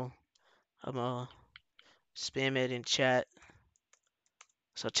channel. I'm spam it in chat.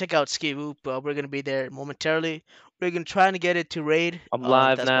 So check out Ski Whoop. We're gonna be there momentarily. We're gonna try to get it to raid. I'm If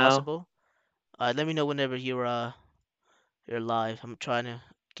live that's now. possible. Let me know whenever you're live. I'm trying to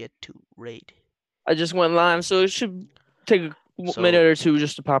get to raid. I just went live, so it should take a So minute or two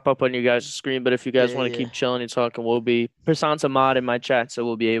just to pop up on you guys' screen. But if you guys yeah, want to yeah. keep chilling and talking, we'll be Prasan's a mod in my chat, so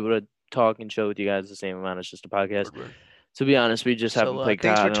we'll be able to talk and chill with you guys the same amount as just a podcast. Word, word. To be honest, we just So haven't played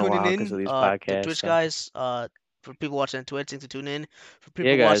thanks for COD in a tuning while because in. of these The podcasts. Twitch So guys. For people watching on Twitch, thanks for tuning in. For yeah,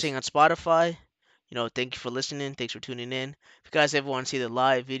 people guys. watching on Spotify, thank you for listening. Thanks for tuning in. If you guys ever want to see the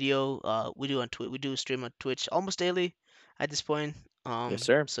live video, we do stream on Twitch almost daily at this point. Yes,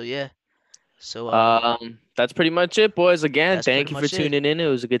 sir. So yeah. So That's pretty much it, boys. Again, that's pretty thank you for much it. tuning in. It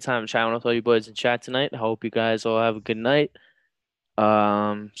was a good time chatting with all you boys in chat tonight. I hope you guys all have a good night.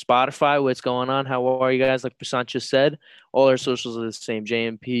 Spotify, what's going on? How are you guys? Like Prasant just said, all our socials are the same.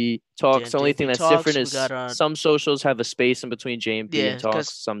 JMP Talks. The only thing JMP that's different Talks. We is got some socials have a space in between JMP yeah, and Talks,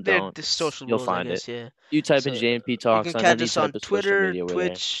 because some they're don't. the social You'll rules, I find it. guess. Yeah. You type in So JMP you Talks can catch underneath us type on of social Twitter, media. We're there.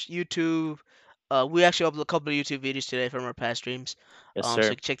 Twitch, YouTube. We actually uploaded a couple of YouTube videos today from our past streams. Yes, So sir. you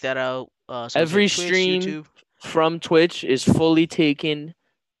can check that out. So again, Every Twitch, stream YouTube. from Twitch is fully taken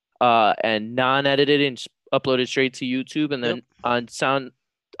and non-edited and uploaded straight to YouTube, and Yep. then on Sound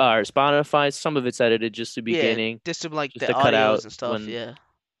or Spotify, some of it's edited just the Yeah, beginning, just to like just the to cut audios out and stuff. when Yeah.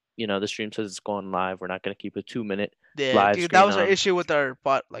 the stream says it's going live. We're not gonna keep a 2 minute Yeah, live dude, that screen was our on. issue with our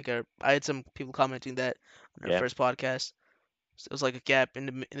pod. I had some people commenting that on our Yeah, first podcast. So it was like a gap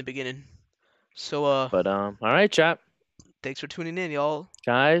in the beginning. So but all right, chat thanks for tuning in, y'all.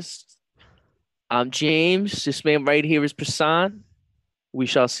 guys. I'm James. This man right here is Prasan. We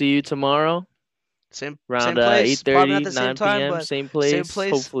shall see you tomorrow Same around place, probably not 8:30, the same 9 time, p.m. but Same same place,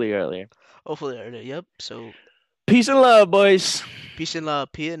 place. hopefully earlier. Hopefully earlier. Yep. So Peace and love, boys. peace and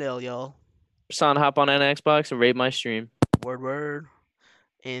love, P and L, y'all. Prasan, hop on an Xbox and raid my stream. Word word.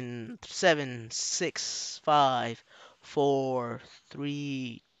 In 7, 6, 5, 4,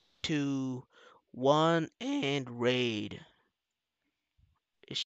 3, 2, 1, and raid.